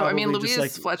Allen. Although, I mean,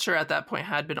 Louise Fletcher at that point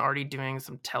had been already doing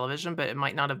some television, but it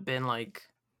might not have been like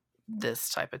this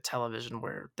type of television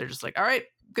where they're just like, all right,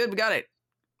 good, we got it.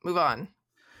 Move on.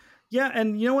 Yeah,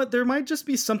 and you know what? There might just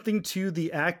be something to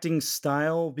the acting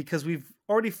style because we've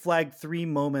already flagged 3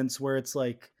 moments where it's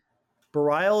like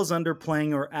Bareil is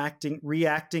underplaying or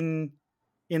reacting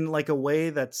in like a way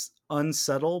that's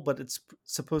unsubtle, but it's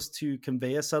supposed to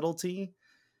convey a subtlety.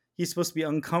 He's supposed to be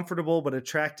uncomfortable but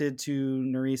attracted to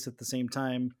Nerys at the same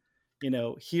time.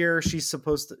 Here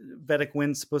Vedic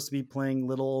Wynn's supposed to be playing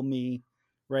little old me,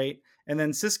 right? And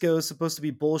then Sisko's supposed to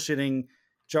be bullshitting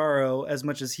Jaro as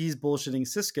much as he's bullshitting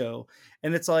Sisko.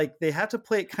 And it's like they have to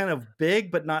play it kind of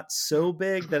big, but not so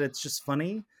big that it's just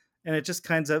funny. And it just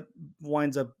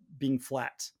winds up being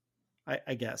flat,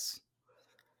 I guess.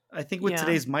 I think with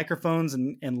today's microphones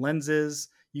and lenses,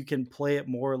 you can play it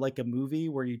more like a movie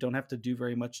where you don't have to do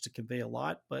very much to convey a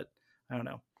lot, but I don't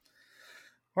know.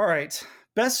 All right.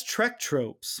 Best Trek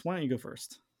tropes. Why don't you go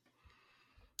first?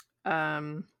 I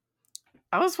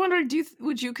was wondering,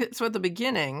 so at the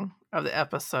beginning of the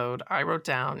episode, I wrote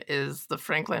down, is the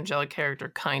Frank Langella character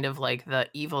kind of like the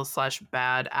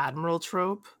evil/bad admiral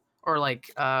trope? Or like,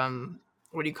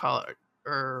 what do you call it?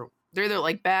 Or they're either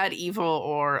like bad, evil,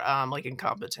 or like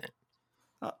incompetent.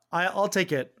 I'll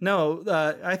take it. No,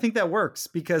 I think that works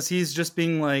because he's just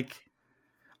being like,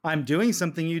 I'm doing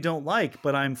something you don't like,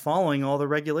 but I'm following all the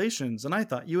regulations, and I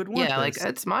thought you would want this. Yeah, like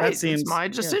it's my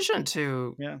decision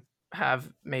to have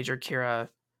Major Kira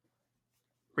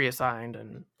reassigned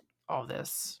and all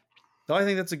this. So I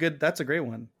think that's a great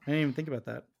one. I didn't even think about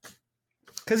that.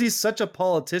 Because he's such a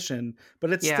politician,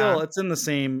 but it's in the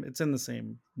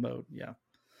same mode. Yeah.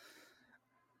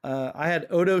 I had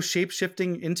Odo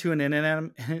shapeshifting into an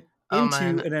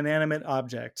inanimate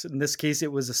object. In this case,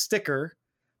 it was a sticker,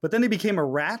 but then he became a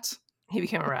rat. He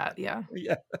became a rat. Yeah.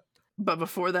 Yeah. But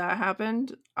before that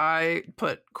happened, I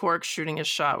put Quark shooting his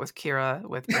shot with Kira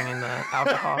with bringing the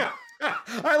alcohol.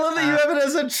 I love that you have it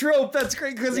as a trope. That's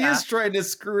great because he is trying to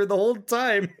screw her the whole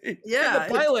time. Yeah,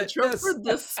 the pilot. It's a trope for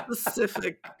this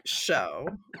specific show.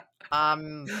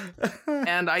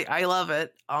 And I love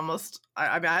it. Almost.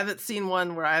 I mean, I haven't seen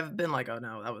one where I've been like, oh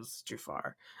no, that was too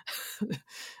far.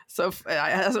 So it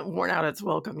hasn't worn out its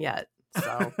welcome yet.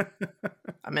 So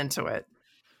I'm into it.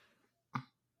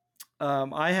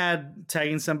 I had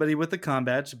tagging somebody with the comm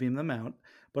badge to beam them out,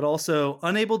 but also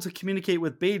unable to communicate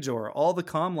with Bajor. All the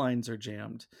comm lines are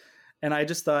jammed. And I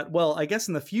just thought, well, I guess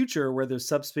in the future where there's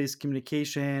subspace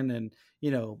communication and,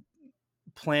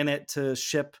 planet to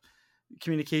ship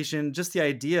communication, just the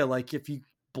idea, like if you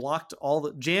blocked all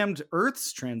the jammed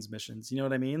Earth's transmissions, you know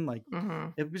what I mean? Like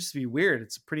it would just be weird.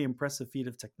 It's a pretty impressive feat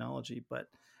of technology, but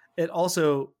it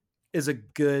also is a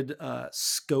good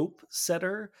scope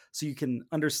setter, so you can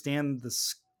understand the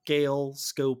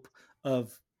scope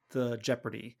of the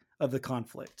jeopardy of the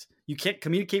conflict. You can't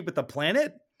communicate with the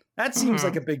planet? That seems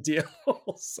like a big deal.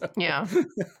 So. Yeah.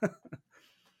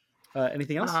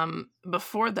 Anything else?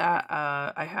 Before that,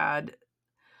 I had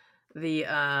the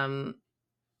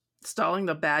stalling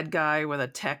the bad guy with a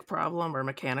tech problem or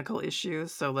mechanical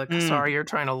issues. So the Kasari are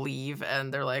trying to leave,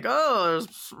 and they're like, "Oh,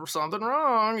 there's something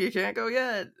wrong. You can't go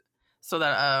yet." So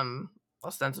that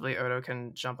ostensibly Odo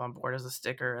can jump on board as a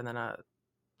sticker and then a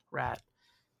rat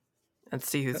and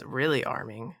see who's really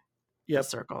arming the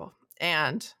circle.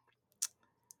 And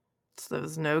it's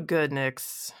those no good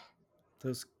Nicks.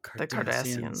 Those the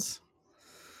Cardassians.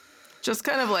 Just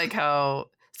kind of like how...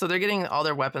 So they're getting all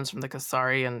their weapons from the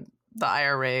Kasari, and the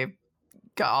IRA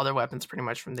got all their weapons pretty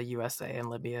much from the USA and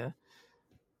Libya.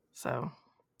 So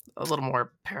a little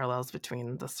more parallels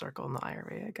between the Circle and the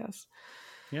IRA, I guess.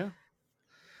 Yeah.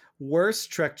 Worst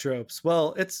Trek tropes.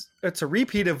 Well, it's a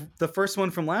repeat of the first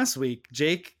one from last week.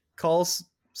 Jake calls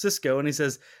Sisko and he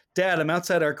says, "Dad, I'm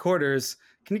outside our quarters.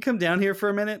 Can you come down here for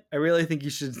a minute? I really think you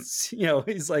should,"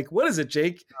 he's like, "What is it,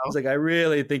 Jake?" He's like, "I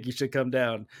really think you should come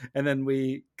down." And then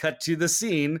we cut to the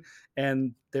scene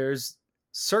and there's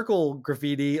circle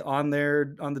graffiti on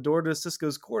the door to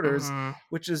Sisko's quarters,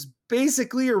 which is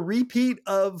basically a repeat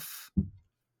of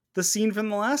the scene from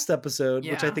the last episode,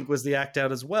 which I think was the act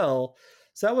out as well.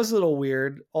 So that was a little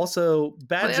weird. Also,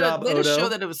 bad job, They Odo. just show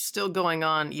that it was still going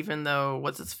on, even though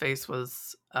what's-his-face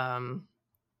was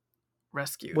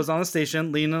rescued. Was on the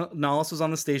station. Lena Nollis was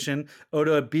on the station.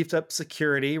 Odo had beefed up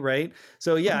security, right?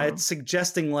 So yeah, it's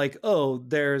suggesting like, oh,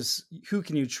 there's who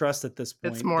can you trust at this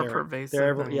point? It's more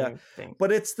pervasive than you think.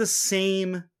 But it's the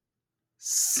same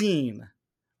scene,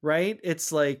 right?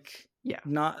 It's like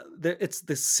it's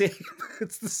the same.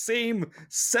 It's the same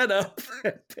setup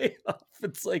and payoff.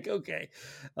 It's like, okay.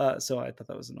 So I thought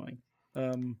that was annoying.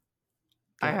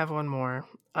 I have one more.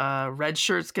 Red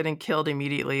shirts getting killed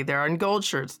immediately. They're in gold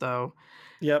shirts though.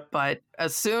 Yep. But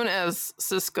as soon as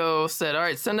Sisko said, "All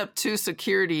right, send up 2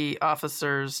 security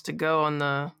officers to go on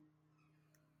the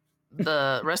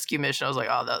rescue mission," I was like,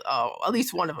 "Oh, at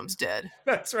least one of them's dead."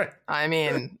 That's right. I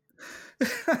mean,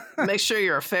 make sure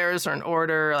your affairs are in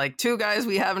order. Like 2 guys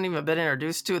we haven't even been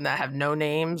introduced to and that have no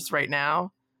names right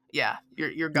now. Yeah,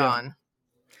 you're gone. Yeah.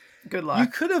 Good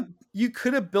luck. You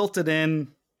could have built it in.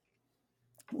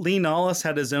 Lee Nollis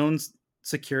had his own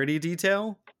security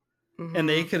detail, and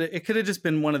it could have just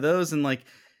been one of those. And like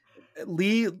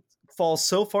Lee falls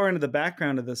so far into the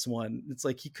background of this one, it's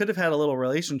like he could have had a little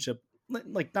relationship,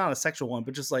 like not a sexual one,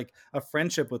 but just like a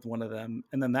friendship with one of them,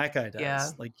 and then that guy dies. Yeah.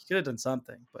 Like he could have done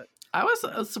something. But I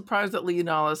was surprised that Lee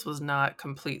Nollis was not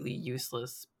completely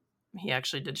useless. He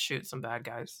actually did shoot some bad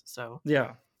guys. So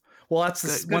yeah. Well,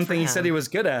 that's good one thing he said he was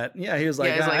good at. Yeah, he was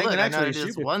like, he's like, "Look, I know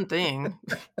just one thing."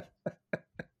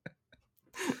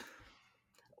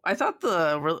 I thought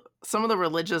some of the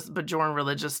Bajoran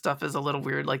religious stuff is a little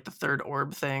weird, like the third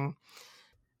orb thing.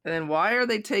 And then why are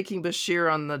they taking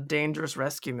Bashir on the dangerous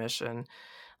rescue mission?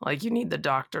 Like, you need the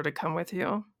doctor to come with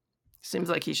you. Seems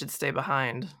like he should stay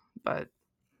behind, but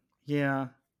yeah,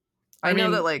 I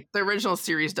know that like the original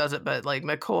series does it, but like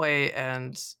McCoy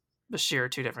and Bashir are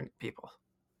 2 different people.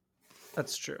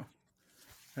 That's true.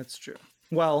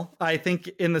 Well, I think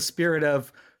in the spirit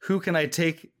of who can I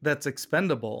take that's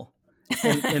expendable.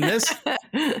 In this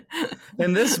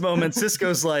moment,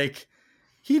 Sisko's like,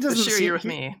 he doesn't see you're with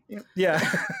me. Yeah.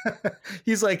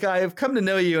 He's like, I have come to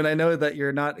know you, and I know that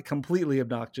you're not completely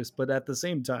obnoxious, but at the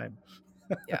same time,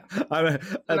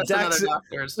 Dax.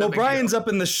 Brian's up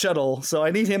in the shuttle, so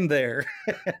I need him there.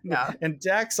 And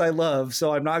Dax, I love,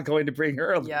 so I'm not going to bring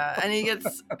her along. Yeah, and he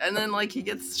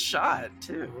gets shot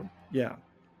too. Yeah.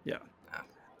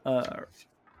 All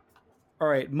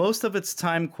right. Most of its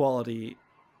time quality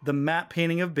the matte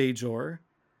painting of Bajor,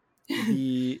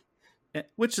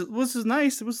 which was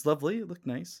nice. It was lovely. It looked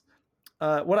nice.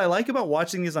 What I like about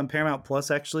watching these on Paramount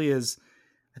Plus actually is,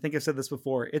 I think I've said this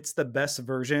before, it's the best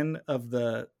version of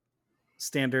the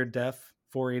standard def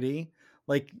 480.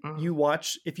 Like if you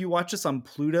watch this on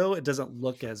Pluto, it doesn't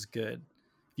look as good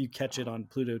if you catch it on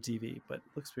Pluto TV, but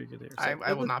it looks pretty good here. So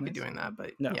I will not be doing that,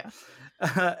 but no.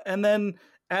 Yeah. And then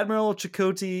Admiral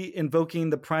Chakotay invoking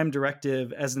the Prime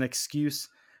Directive as an excuse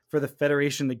for the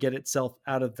Federation to get itself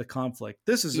out of the conflict.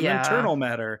 This is an internal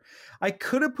matter. I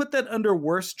could have put that under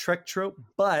worst Trek trope,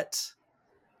 but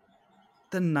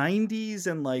the 90s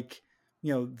and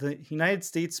the United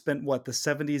States spent the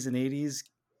 70s and 80s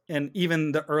and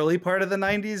even the early part of the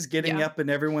 90s getting up in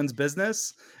everyone's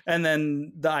business. And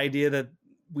then the idea that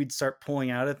we'd start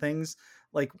pulling out of things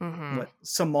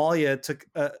Somalia took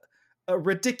a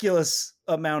ridiculous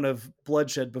amount of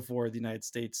bloodshed before the United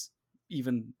States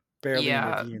even barely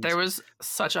intervened. There was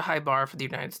such a high bar for the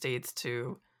United States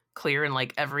to clear,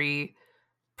 and every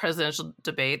presidential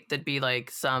debate there'd be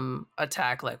some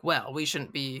attack well, we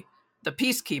shouldn't be the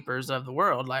peacekeepers of the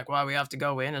world, we have to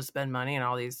go in and spend money in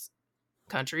all these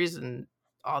countries and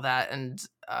all that. And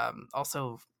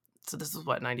also, so this is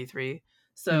 93,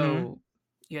 so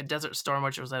you had Desert Storm,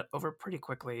 which was over pretty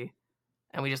quickly,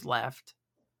 and we just left.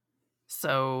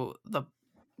 So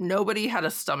nobody had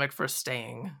a stomach for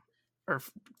staying or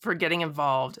for getting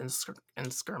involved in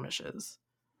skirmishes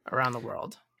around the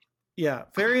world. Yeah,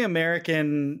 very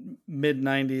American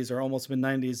mid-90s or almost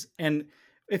mid-90s. And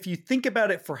if you think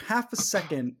about it for half a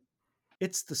second,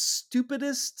 it's the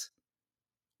stupidest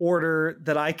order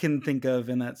that I can think of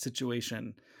in that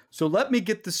situation. So let me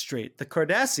get this straight. The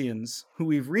Cardassians, who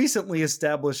we've recently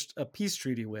established a peace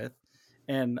treaty with,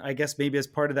 and I guess maybe as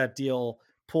part of that deal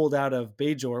pulled out of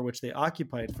Bajor, which they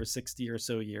occupied for 60 or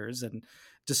so years and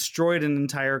destroyed an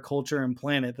entire culture and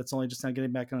planet that's only just now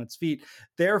getting back on its feet.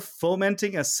 They're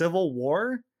fomenting a civil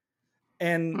war,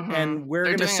 and we're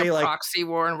going to say a proxy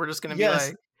war, and we're just going to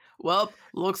be well,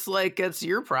 looks like it's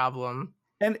your problem.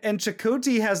 And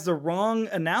Chakotay has the wrong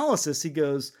analysis. He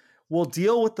goes, we'll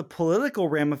deal with the political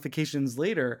ramifications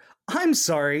later. I'm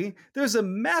sorry, there's a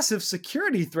massive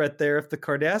security threat there if the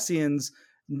Cardassians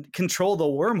control the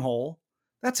wormhole.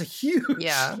 That's a huge...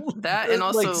 Yeah, that, and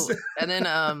also... and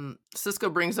then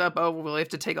Cisco brings up, we'll have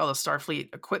to take all the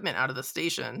Starfleet equipment out of the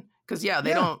station. Because, they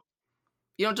don't...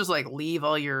 You don't just, leave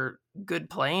all your good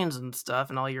planes and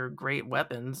stuff and all your great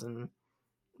weapons and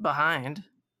behind.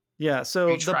 Yeah, so...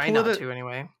 You try not to,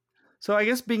 anyway. So I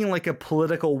guess being a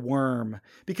political worm,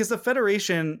 because the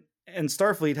Federation and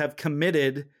Starfleet have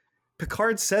committed...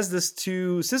 Picard says this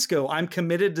to Cisco, I'm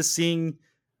committed to seeing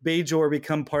Bajor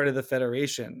become part of the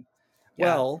Federation.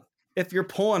 Yeah. Well, if you're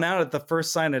pulling out at the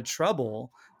first sign of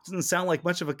trouble, it doesn't sound like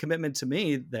much of a commitment to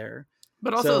me there.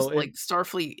 But also,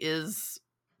 Starfleet is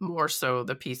more so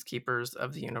the peacekeepers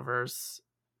of the universe,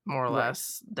 more or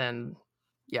less, than...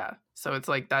 Yeah, so it's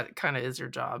that kind of is your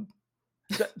job.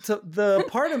 The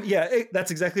part of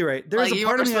that's exactly right. There's a part you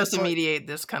of me supposed to mediate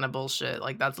this kind of bullshit.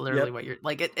 That's literally what you're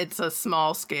it's a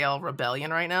small scale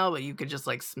rebellion right now, but you could just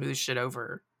smooth shit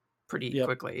over pretty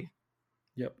quickly.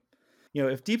 Yep.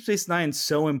 If Deep Space Nine's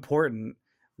so important,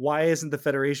 why isn't the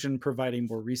Federation providing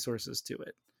more resources to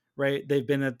it? Right? They've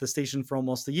been at the station for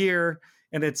almost a year,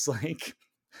 and it's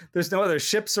there's no other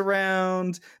ships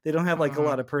around. They don't have a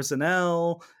lot of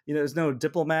personnel. There's no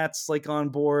diplomats on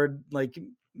board,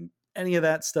 any of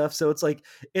that stuff. So it's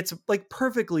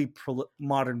perfectly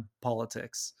modern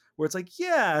politics where it's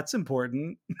it's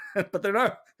important, but they're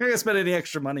not going to spend any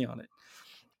extra money on it.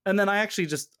 And then I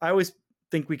always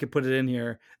think we could put it in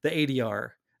here, the ADR,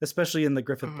 especially in the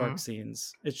Griffith Park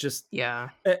scenes. It's just, I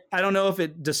don't know if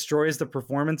it destroys the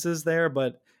performances there,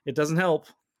 but it doesn't help.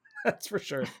 That's for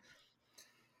sure.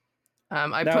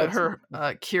 I put her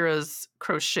Kira's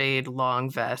crocheted long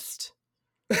vest.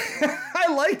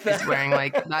 I like that. She's wearing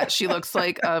that. She looks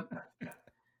like around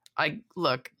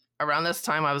this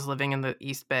time I was living in the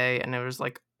East Bay, and there was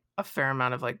a fair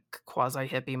amount of quasi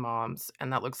hippie moms,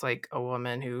 and that looks like a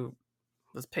woman who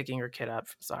was picking her kid up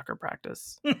from soccer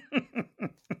practice.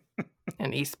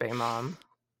 An East Bay mom.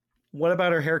 What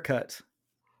about her haircut?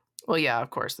 Well, yeah, of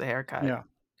course, the haircut. Yeah.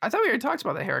 I thought we already talked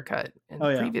about the haircut in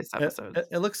previous episodes.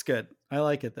 It looks good. I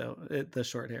like it, though. The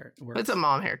short hair. It's a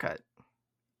mom haircut.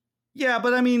 Yeah,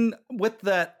 but I mean, with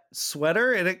that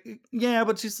sweater, but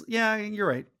you're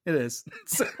right. It is.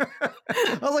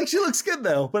 I was she looks good,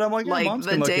 though. But I'm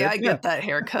the day I get that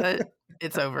haircut,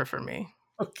 it's over for me.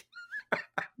 Okay.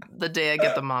 The day I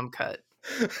get the mom cut.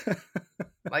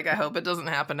 I hope it doesn't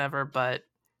happen ever, but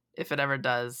if it ever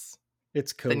does,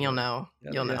 it's COVID. Then you'll know.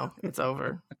 You'll know. It's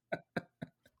over.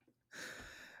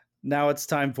 Now it's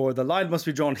time for the line must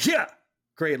be drawn here.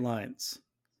 Great lines.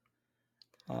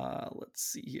 Let's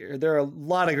see here. There are a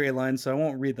lot of great lines, so I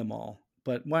won't read them all.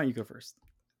 But why don't you go first?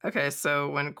 Okay, so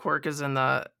when Quark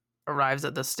arrives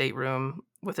at the stateroom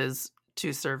with his 2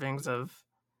 servings of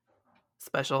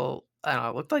special, I don't know,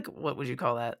 it looked like, what would you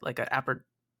call that? Like an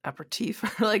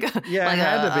aperitif? Like a, yeah, like it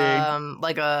had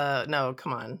to be. No,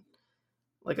 come on.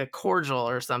 Like a cordial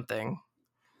or something.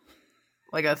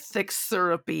 Like a thick,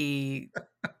 syrupy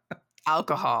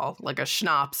alcohol, like a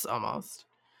schnapps almost.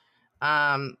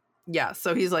 Yeah,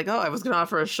 so he's like, oh, I was going to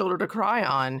offer a shoulder to cry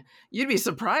on. You'd be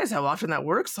surprised how often that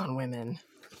works on women.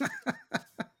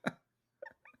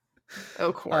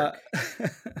 Oh, Quark.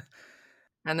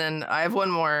 And then I have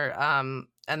one more.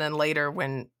 And then later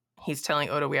when he's telling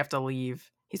Odo we have to leave,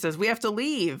 he says, we have to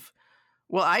leave.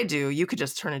 Well, I do. You could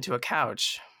just turn into a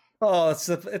couch. Oh,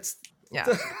 it's yeah.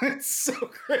 It's so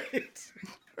great.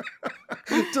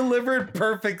 Delivered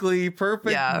perfectly,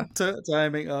 perfect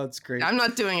timing. Oh, it's great. I'm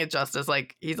not doing it justice.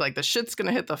 Like, he's like, the shit's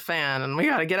gonna hit the fan and we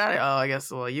gotta get out of here. Oh, I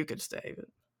guess, well, you could stay. But...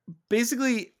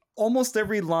 Basically, almost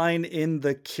every line in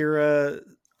the Kira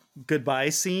goodbye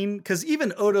scene, because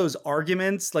even Odo's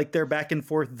arguments, like, they're back and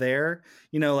forth there,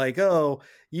 you know, like, oh,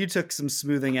 you took some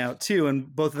smoothing out too,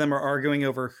 and both of them are arguing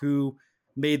over who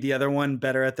made the other one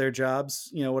better at their jobs,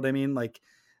 you know what I mean? Like,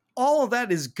 all of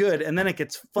that is good, and then it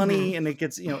gets funny and it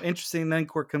gets, you know, interesting, and then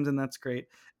Quark comes in, that's great.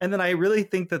 And then I really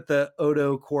think that the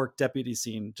Odo Quark deputy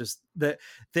scene, just that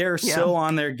they're so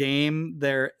on their game,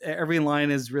 every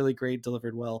line is really great,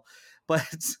 delivered well.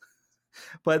 But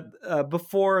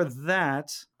before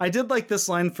that, I did like this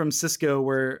line from Cisco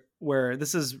where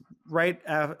this is right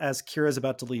as Kira's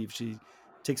about to leave. She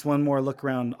takes one more look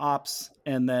around ops,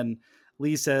 and then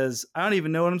Lee says, I don't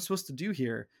even know what I'm supposed to do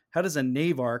here. How does a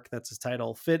Navarch, that's his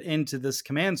title, fit into this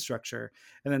command structure?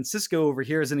 And then Cisco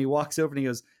overhears and he walks over and he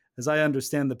goes, as I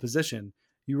understand the position,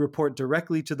 you report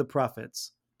directly to the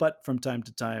prophets, but from time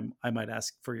to time, I might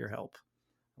ask for your help.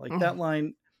 Like that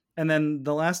line. And then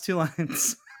the last 2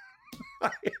 lines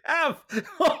I have.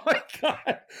 Oh my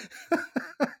God.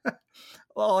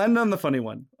 Well, I'll end on the funny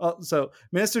one. So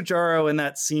Minister Jaro in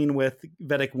that scene with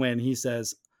Vedic Wynn, he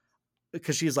says,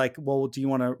 because she's like, well, do you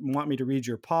want me to read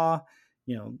your paw?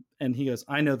 You know, and he goes,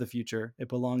 I know the future. It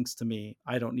belongs to me.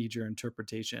 I don't need your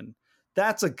interpretation.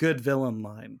 That's a good villain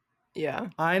line. Yeah.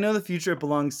 I know the future. It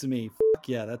belongs to me. Fuck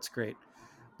yeah, that's great.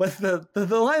 But the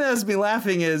line that has me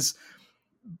laughing is,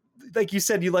 like you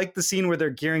said, you like the scene where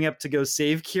they're gearing up to go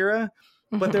save Kira,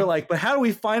 but they're like, but how do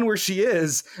we find where she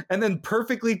is? And then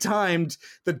perfectly timed,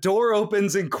 the door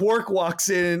opens and Quark walks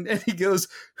in and he goes,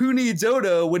 who needs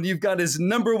Odo when you've got his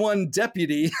number 1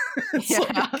 deputy?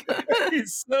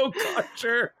 He's so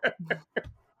kosher.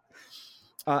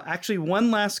 Actually,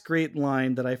 one last great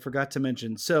line that I forgot to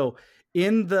mention. So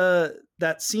in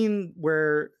that scene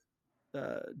where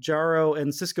Jaro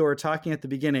and Cisco are talking at the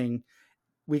beginning,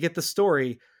 we get the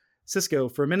story. Cisco,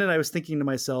 for a minute, I was thinking to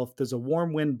myself, there's a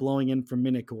warm wind blowing in from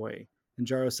Minikoy. And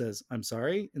Jaro says, I'm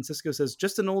sorry. And Cisco says,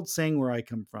 just an old saying where I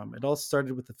come from. It all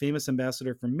started with the famous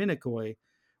ambassador from Minikoy,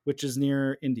 which is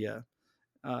near India,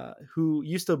 who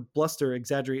used to bluster,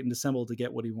 exaggerate, and dissemble to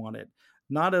get what he wanted.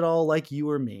 Not at all like you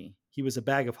or me. He was a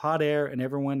bag of hot air, and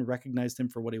everyone recognized him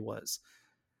for what he was.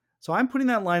 So I'm putting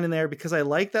that line in there because I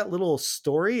like that little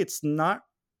story. That's not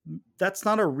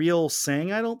a real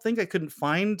saying, I don't think. I couldn't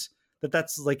find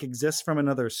that's like exists from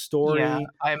another story. Yeah,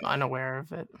 I'm unaware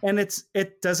of it. And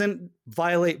it doesn't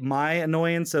violate my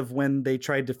annoyance of when they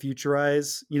tried to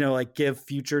futurize, you know, like give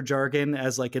future jargon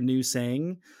as like a new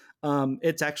saying.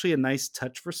 It's actually a nice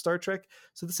touch for Star Trek.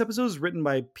 So this episode is written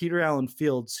by Peter Allen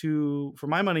Fields, who, for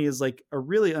my money, is like a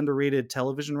really underrated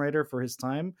television writer for his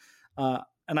time.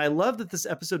 And I love that this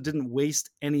episode didn't waste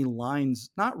any lines.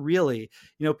 Not really.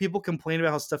 You know, people complain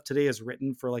about how stuff today is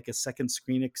written for like a second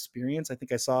screen experience. I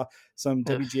think I saw some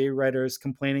WGA writers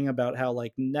complaining about how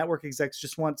like network execs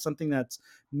just want something that's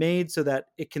made so that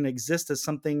it can exist as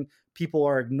something people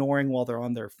are ignoring while they're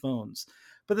on their phones.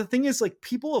 But the thing is, like,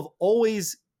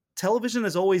 television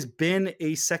has always been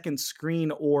a second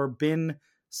screen or been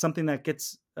something that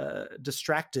gets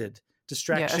distractions.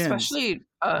 Yeah, especially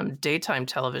daytime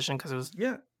television, because it was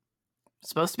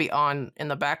supposed to be on in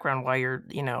the background while you're,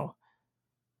 you know,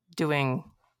 doing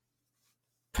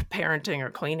parenting or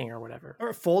cleaning or whatever.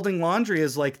 Or folding laundry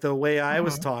is like the way I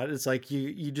was taught. It's like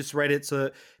you just write it so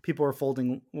that people are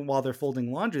folding while they're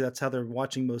folding laundry. That's how they're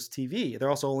watching most TV. They're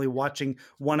also only watching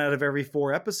 1 out of every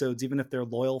 4 episodes, even if they're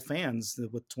loyal fans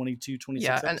with 22, 26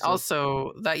 episodes. And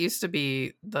also that used to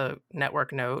be the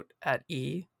network note at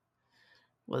E,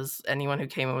 was anyone who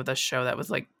came in with a show that was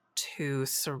like too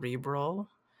cerebral,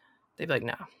 they'd be like,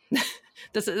 no,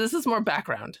 this is more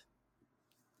background.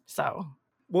 So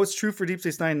what's true for Deep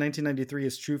Space Nine in 1993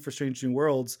 is true for Strange New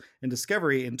Worlds and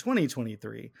Discovery in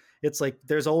 2023. It's like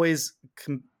there's always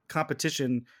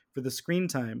competition for the screen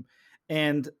time.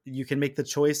 And you can make the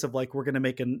choice of like, we're going to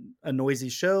make a noisy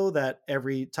show that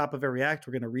every top of every act,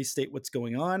 we're going to restate what's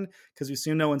going on because we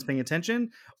assume no one's paying attention,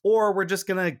 or we're just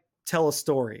going to tell a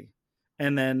story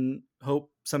and then hope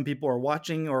some people are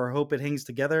watching or hope it hangs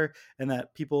together and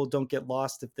that people don't get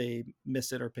lost if they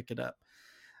miss it or pick it up.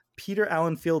 Peter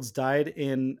Allen Fields died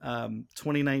in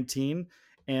 2019,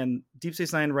 and Deep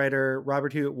Space Nine writer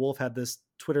Robert Hewitt Wolf had this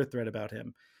Twitter thread about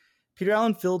him. Peter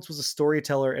Allen Fields was a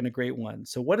storyteller and a great one.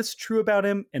 So what is true about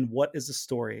him and what is a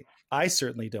story? I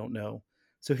certainly don't know.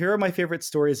 So here are my favorite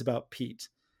stories about Pete.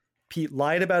 Pete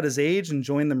lied about his age and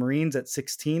joined the Marines at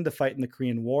 16 to fight in the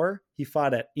Korean War. He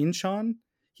fought at Incheon.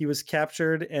 He was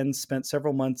captured and spent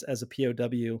several months as a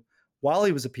POW. While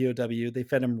he was a POW, they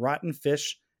fed him rotten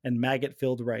fish and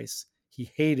maggot-filled rice.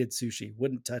 He hated sushi,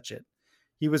 wouldn't touch it.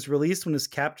 He was released when his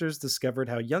captors discovered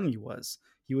how young he was.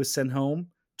 He was sent home,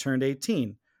 turned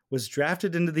 18, was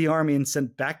drafted into the army and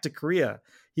sent back to Korea.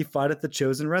 He fought at the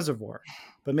Chosin Reservoir.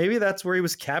 But maybe that's where he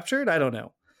was captured? I don't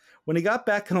know. When he got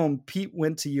back home, Pete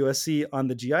went to USC on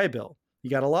the GI Bill. He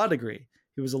got a law degree.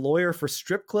 He was a lawyer for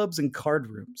strip clubs and card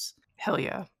rooms. Hell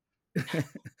yeah.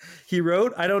 He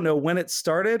wrote, I don't know when it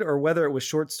started or whether it was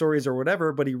short stories or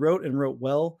whatever, but he wrote and wrote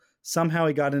well. Somehow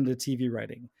he got into TV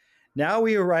writing. Now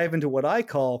we arrive into what I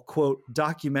call, quote,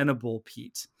 documentable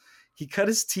Pete. He cut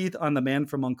his teeth on The Man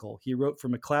from U.N.C.L.E. He wrote for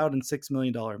McCloud and $6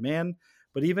 Million Man.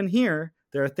 But even here,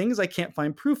 there are things I can't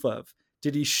find proof of.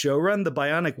 Did he showrun The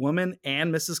Bionic Woman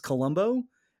and Mrs. Columbo?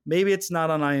 Maybe it's not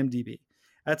on IMDb.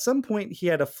 At some point, he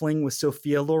had a fling with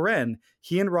Sophia Loren.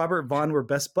 He and Robert Vaughn were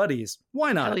best buddies.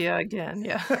 Why not? Hell yeah, again,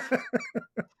 yeah.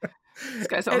 This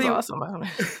guy sounds awesome.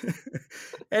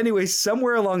 Anyway,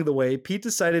 somewhere along the way, Pete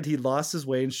decided he lost his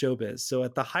way in showbiz. So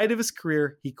at the height of his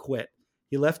career, he quit.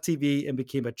 He left TV and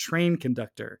became a train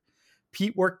conductor.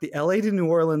 Pete worked the LA to New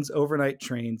Orleans overnight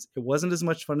trains. It wasn't as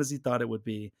much fun as he thought it would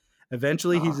be.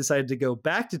 Eventually, he decided to go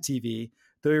back to TV,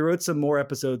 though he wrote some more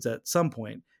episodes at some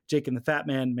point. Jake and the Fat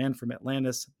Man, Man from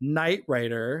Atlantis, Knight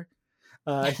Rider.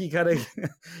 He got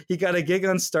a gig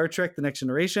on Star Trek The Next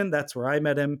Generation. That's where I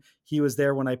met him. He was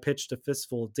there when I pitched A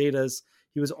Fistful of Datas.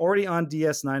 He was already on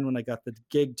DS9 when I got the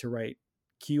gig to write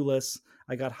Q-less.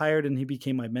 I got hired and he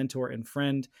became my mentor and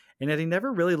friend, and yet he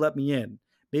never really let me in.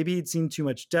 Maybe he'd seen too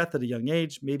much death at a young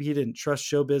age. Maybe he didn't trust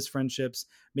showbiz friendships.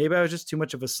 Maybe I was just too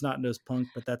much of a snot-nosed punk,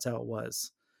 but that's how it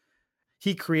was.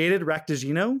 He created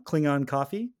Raktajino, Klingon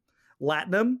Coffee.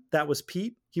 Latinum, that was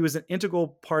Pete. He was an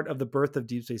integral part of the birth of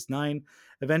Deep Space Nine.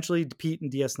 Eventually, Pete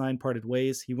and DS9 parted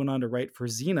ways. He went on to write for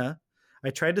Xena.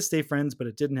 I tried to stay friends, but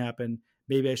it didn't happen.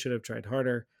 Maybe I should have tried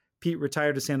harder. Pete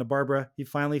retired to Santa Barbara. He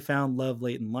finally found love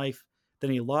late in life. Then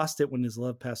he lost it when his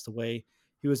love passed away.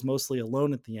 He was mostly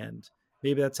alone at the end.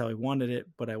 Maybe that's how he wanted it,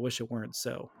 but I wish it weren't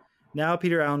so. Now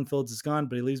Peter Allen Fields is gone,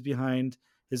 but he leaves behind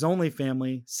his only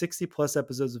family, 60 plus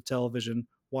episodes of television.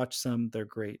 Watch some, they're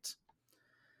great.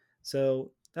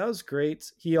 So that was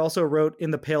great. He also wrote In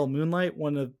the Pale Moonlight,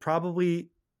 definitely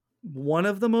one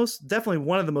of the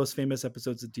most famous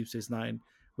episodes of Deep Space Nine,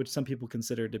 which some people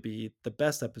consider to be the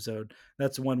best episode.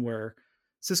 That's one where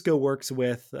Sisko works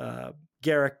with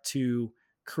Garrick to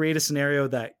create a scenario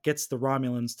that gets the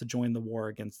Romulans to join the war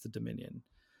against the Dominion.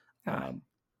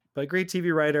 But great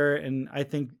TV writer, and I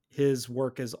think his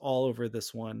work is all over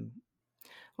this one.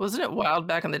 Wasn't it wild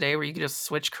back in the day where you could just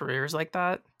switch careers like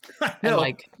that and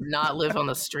like not live on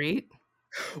the street?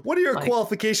 What are your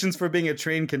qualifications for being a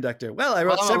train conductor? Well, I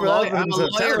wrote several albums of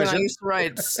television. I used to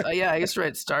write, I used to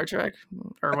write Star Trek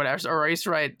or whatever, or I used to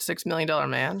write $6 Million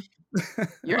Man.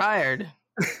 You're hired.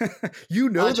 You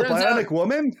know the Bionic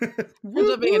Woman? Turns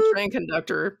out being a train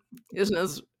conductor isn't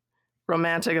as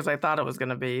romantic as I thought it was going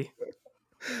to be.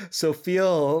 Sophia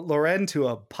Loren to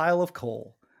a pile of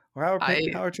coal. Or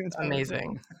power transfer.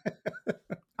 Amazing.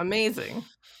 Amazing.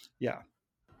 Yeah.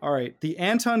 All right. The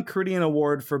Anton Crudian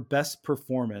Award for Best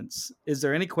Performance. Is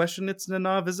there any question it's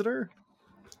Nana Visitor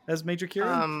as Major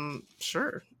Kieran?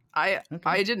 Sure. I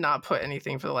did not put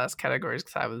anything for the last categories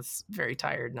because I was very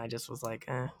tired and I just was like,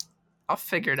 I'll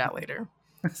figure it out later.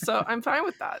 So I'm fine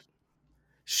with that.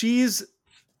 She's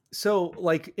so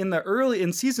like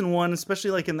in season one,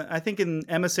 especially like I think in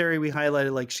Emissary, we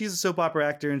highlighted like she's a soap opera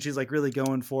actor and she's like really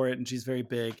going for it and she's very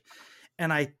big.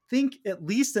 And I think at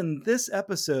least in this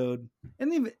episode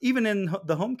and even in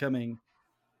The Homecoming,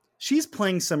 she's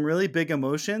playing some really big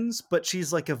emotions, but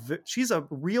she's a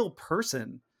real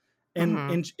person.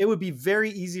 And it would be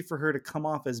very easy for her to come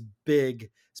off as big,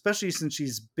 especially since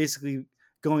she's basically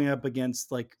going up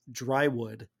against like dry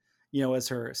wood as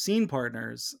her scene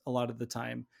partners a lot of the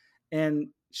time. And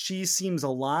she seems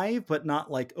alive, but not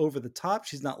like over the top.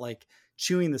 She's not like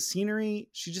chewing the scenery.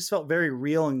 She just felt very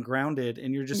real and grounded,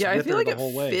 and you're just with I feel her like the it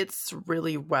whole way. fits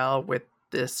really well with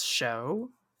this show.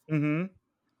 Mm-hmm.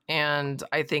 And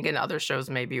I think in other shows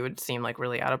maybe it would seem like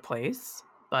really out of place,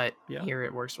 but here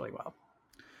it works really well.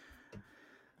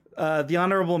 The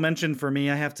honorable mention for me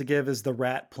I have to give is the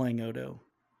rat playing Odo.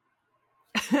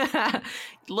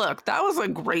 Look, that was a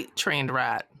great trained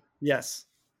rat. Yes.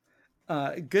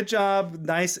 Good job.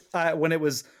 Nice. When it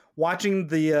was watching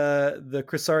the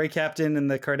Crisari captain and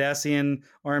the Cardassian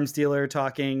arms dealer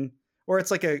talking, or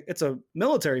it's a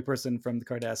military person from the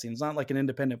Cardassians, not like an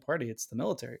independent party. It's the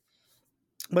military,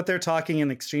 but they're talking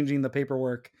and exchanging the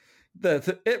paperwork.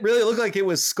 It really looked like it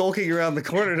was skulking around the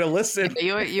corner to listen.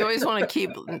 You always want to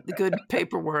keep good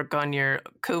paperwork on your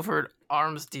covert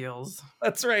arms deals.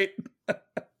 That's right.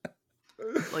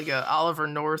 Like a Oliver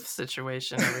North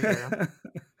situation over here.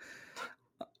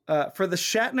 For the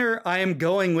Shatner, I am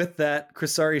going with that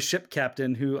Crisari ship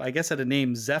captain who I guess had a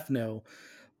name Zephno,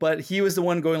 but he was the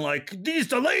one going like, these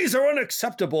delays are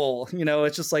unacceptable.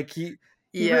 It's just like he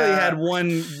really had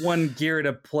one gear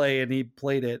to play, and he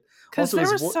played it. Because there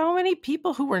were so many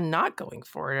people who were not going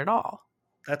for it at all.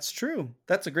 That's true.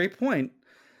 That's a great point.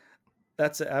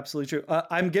 That's absolutely true.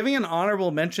 I'm giving an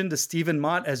honorable mention to Stephen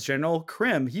Mott as General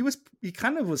Krim. He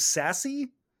kind of was sassy. It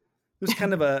was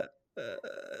kind of a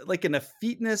like an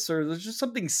effeteness, or there's just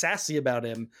something sassy about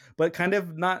him, but kind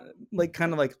of not like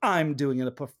I'm doing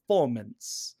a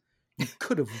performance. You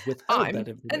could have withheld that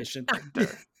information.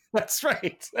 That's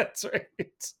right. That's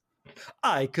right.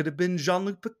 I could have been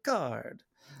Jean-Luc Picard.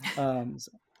 Not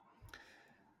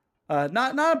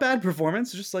a bad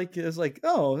performance. Just like it's like,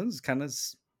 oh, this is kind of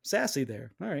sassy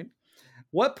there. All right.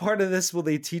 What part of this will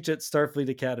they teach at Starfleet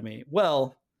Academy?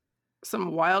 Well,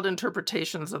 some wild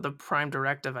interpretations of the Prime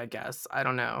Directive, I guess. I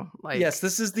don't know. Yes,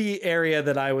 this is the area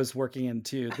that I was working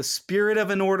into. The spirit of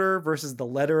an order versus the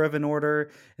letter of an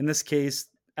order. In this case,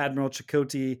 Admiral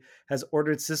Chakotay has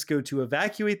ordered Sisko to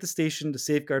evacuate the station to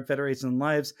safeguard Federation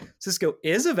lives. Sisko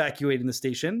is evacuating the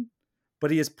station,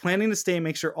 but he is planning to stay and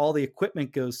make sure all the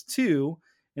equipment goes too.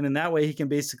 And in that way, he can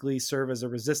basically serve as a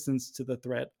resistance to the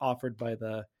threat offered by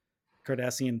the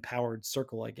Cardassian-powered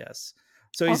circle, I guess.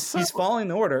 So he's following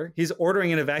the order. He's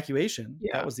ordering an evacuation.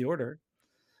 Yeah. That was the order.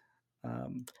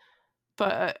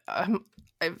 But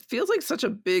it feels like such a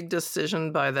big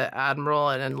decision by the Admiral,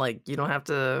 and then like you don't have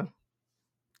to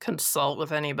consult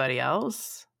with anybody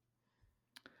else.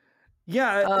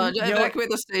 Yeah, evacuate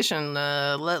the station.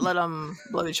 Let them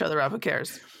blow each other up. Who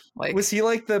cares? Like, was he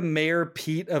like the Mayor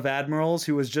Pete of Admirals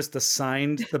who was just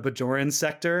assigned the Bajoran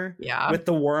sector? Yeah, with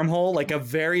the wormhole, like a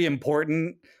very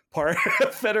important part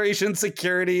of Federation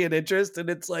security and interest. And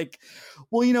it's like,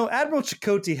 well, Admiral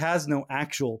Chakotay has no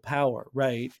actual power,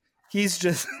 right? He's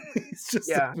just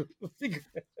yeah.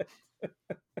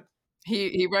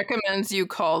 He recommends you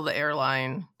call the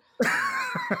airline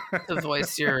to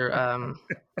voice your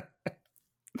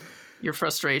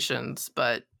frustrations,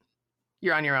 but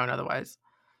you're on your own otherwise.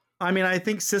 I mean, I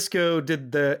think Sisko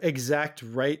did the exact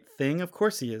right thing. Of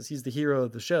course he is. He's the hero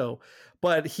of the show.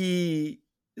 But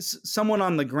someone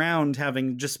on the ground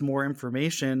having just more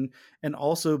information and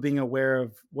also being aware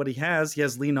of what he has. He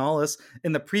has Lee Nollis.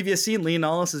 In the previous scene, Lee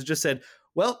Nollis has just said,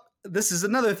 well, this is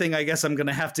another thing I guess I'm going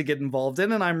to have to get involved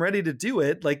in, and I'm ready to do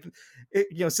it. Like,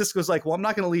 Sisko's like, well, I'm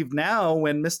not going to leave now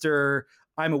when Mr.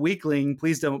 I'm a weakling,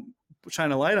 please don't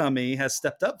shine a light on me has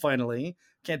stepped up finally.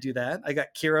 Can't do that. I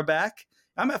got Kira back.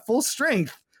 I'm at full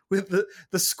strength with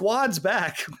the squad's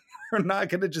back. We're not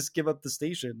going to just give up the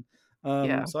station.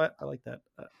 So I like that.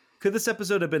 Could this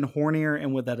episode have been hornier,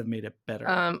 and would that have made it better?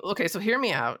 Okay, so hear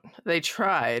me out. They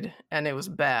tried, and it was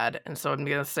bad. And so I'm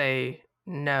going to say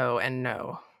no and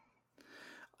no.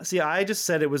 See, I just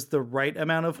said it was the right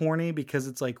amount of horny because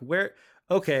it's like,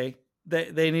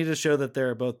 they need to show that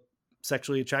they're both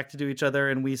sexually attracted to each other,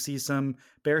 and we see some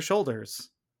bare shoulders.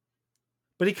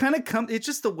 But he kind of it's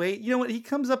just the way, he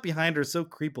comes up behind her so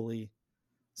creepily.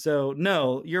 So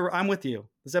no, I'm with you.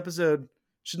 This episode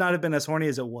should not have been as horny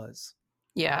as it was.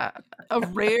 Yeah, a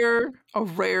rare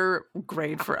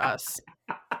grade for us.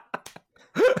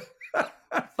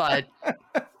 But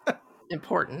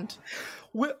important.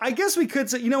 I guess we could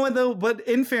say, but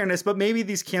in fairness, but maybe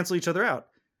these cancel each other out.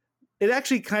 It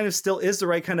actually kind of still is the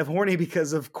right kind of horny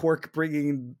because of Quark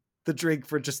bringing the drink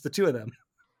for just the two of them.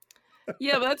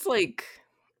 Yeah, but that's like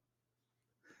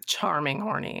charming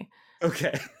horny.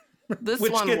 Okay.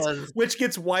 Which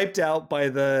gets wiped out by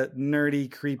the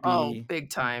nerdy, creepy, big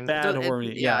time bad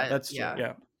horny. Yeah, that's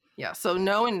true. Yeah. So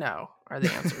no and no are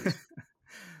the answers.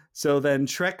 So then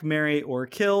Trek, marry, or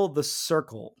kill the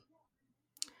circle.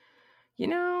 You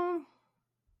know,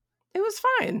 it was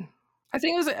fine. I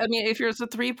think it was, I mean, if it was a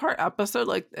 3-part episode,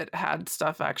 like it had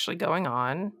stuff actually going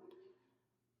on.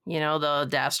 You know, the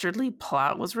dastardly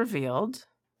plot was revealed.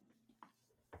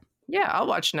 Yeah, I'll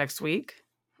watch next week.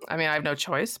 I mean, I have no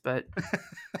choice, but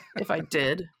if I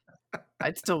did,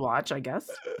 I'd still watch, I guess.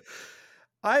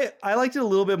 I liked it a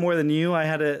little bit more than you. I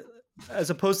had it,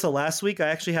 as opposed to last week, I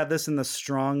actually had this in the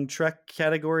strong Trek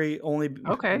category only.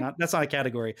 Okay. That's not a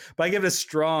category, but I give it a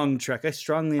strong Trek. I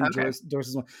strongly endorse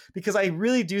this one because I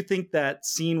really do think that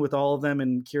scene with all of them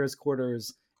in Kira's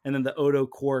quarters and then the Odo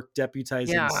Quark deputizing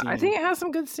scene. I think it has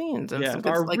some good scenes. And some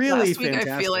good, are like really last week,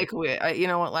 fantastic. I feel like you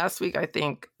know what? Last week, I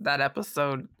think that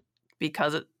episode,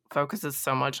 because it focuses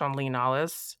so much on Lee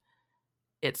Nollis,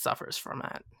 it suffers from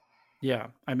that. Yeah,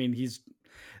 I mean, he's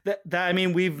that. I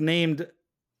mean, we've named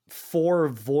 4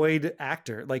 void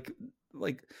actor, like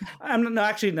I'm no,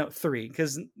 actually no 3,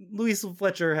 because Louise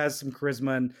Fletcher has some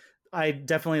charisma, and I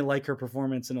definitely like her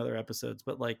performance in other episodes.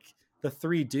 But like the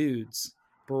 3 dudes,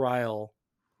 Bareil,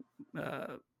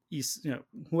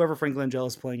 whoever Frank Langella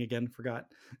is playing again, forgot,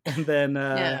 and then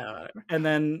and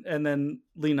then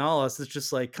Lee Nollis, it's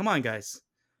just like, come on, guys,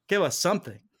 give us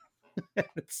something.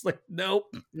 It's like, nope,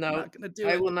 I'm not gonna do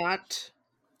it. I will not.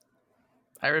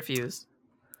 I refuse.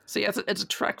 So yeah, it's a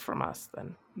Trek from us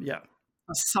then. Yeah,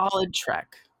 a solid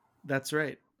Trek. That's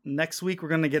right. Next week we're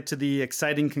going to get to the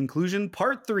exciting conclusion,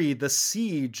 part 3, the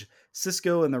siege.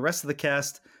 Sisko and the rest of the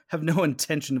cast have no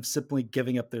intention of simply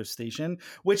giving up their station.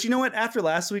 Which, you know what? After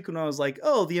last week when I was like,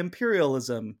 oh, the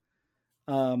imperialism,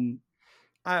 I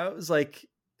was like,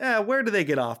 where do they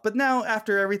get off? But now,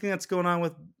 after everything that's going on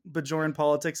with Bajoran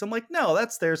politics, I'm like, no,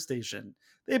 that's their station.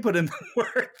 They put in the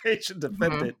work. They should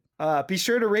defend it. Be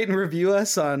sure to rate and review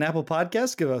us on Apple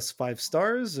Podcasts. Give us 5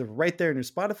 stars right there in your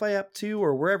Spotify app too,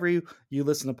 or wherever you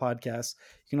listen to podcasts.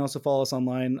 You can also follow us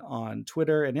online on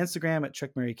Twitter and Instagram at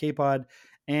TrekMarryKpod,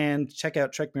 and check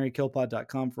out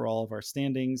TrekMarryKillPod.com for all of our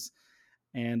standings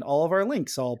and all of our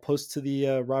links. I'll post to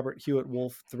the Robert Hewitt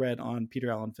Wolf thread on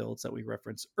Peter Allen Fields that we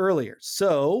referenced earlier.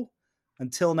 So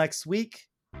until next week,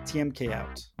 TMK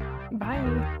out.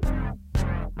 Bye.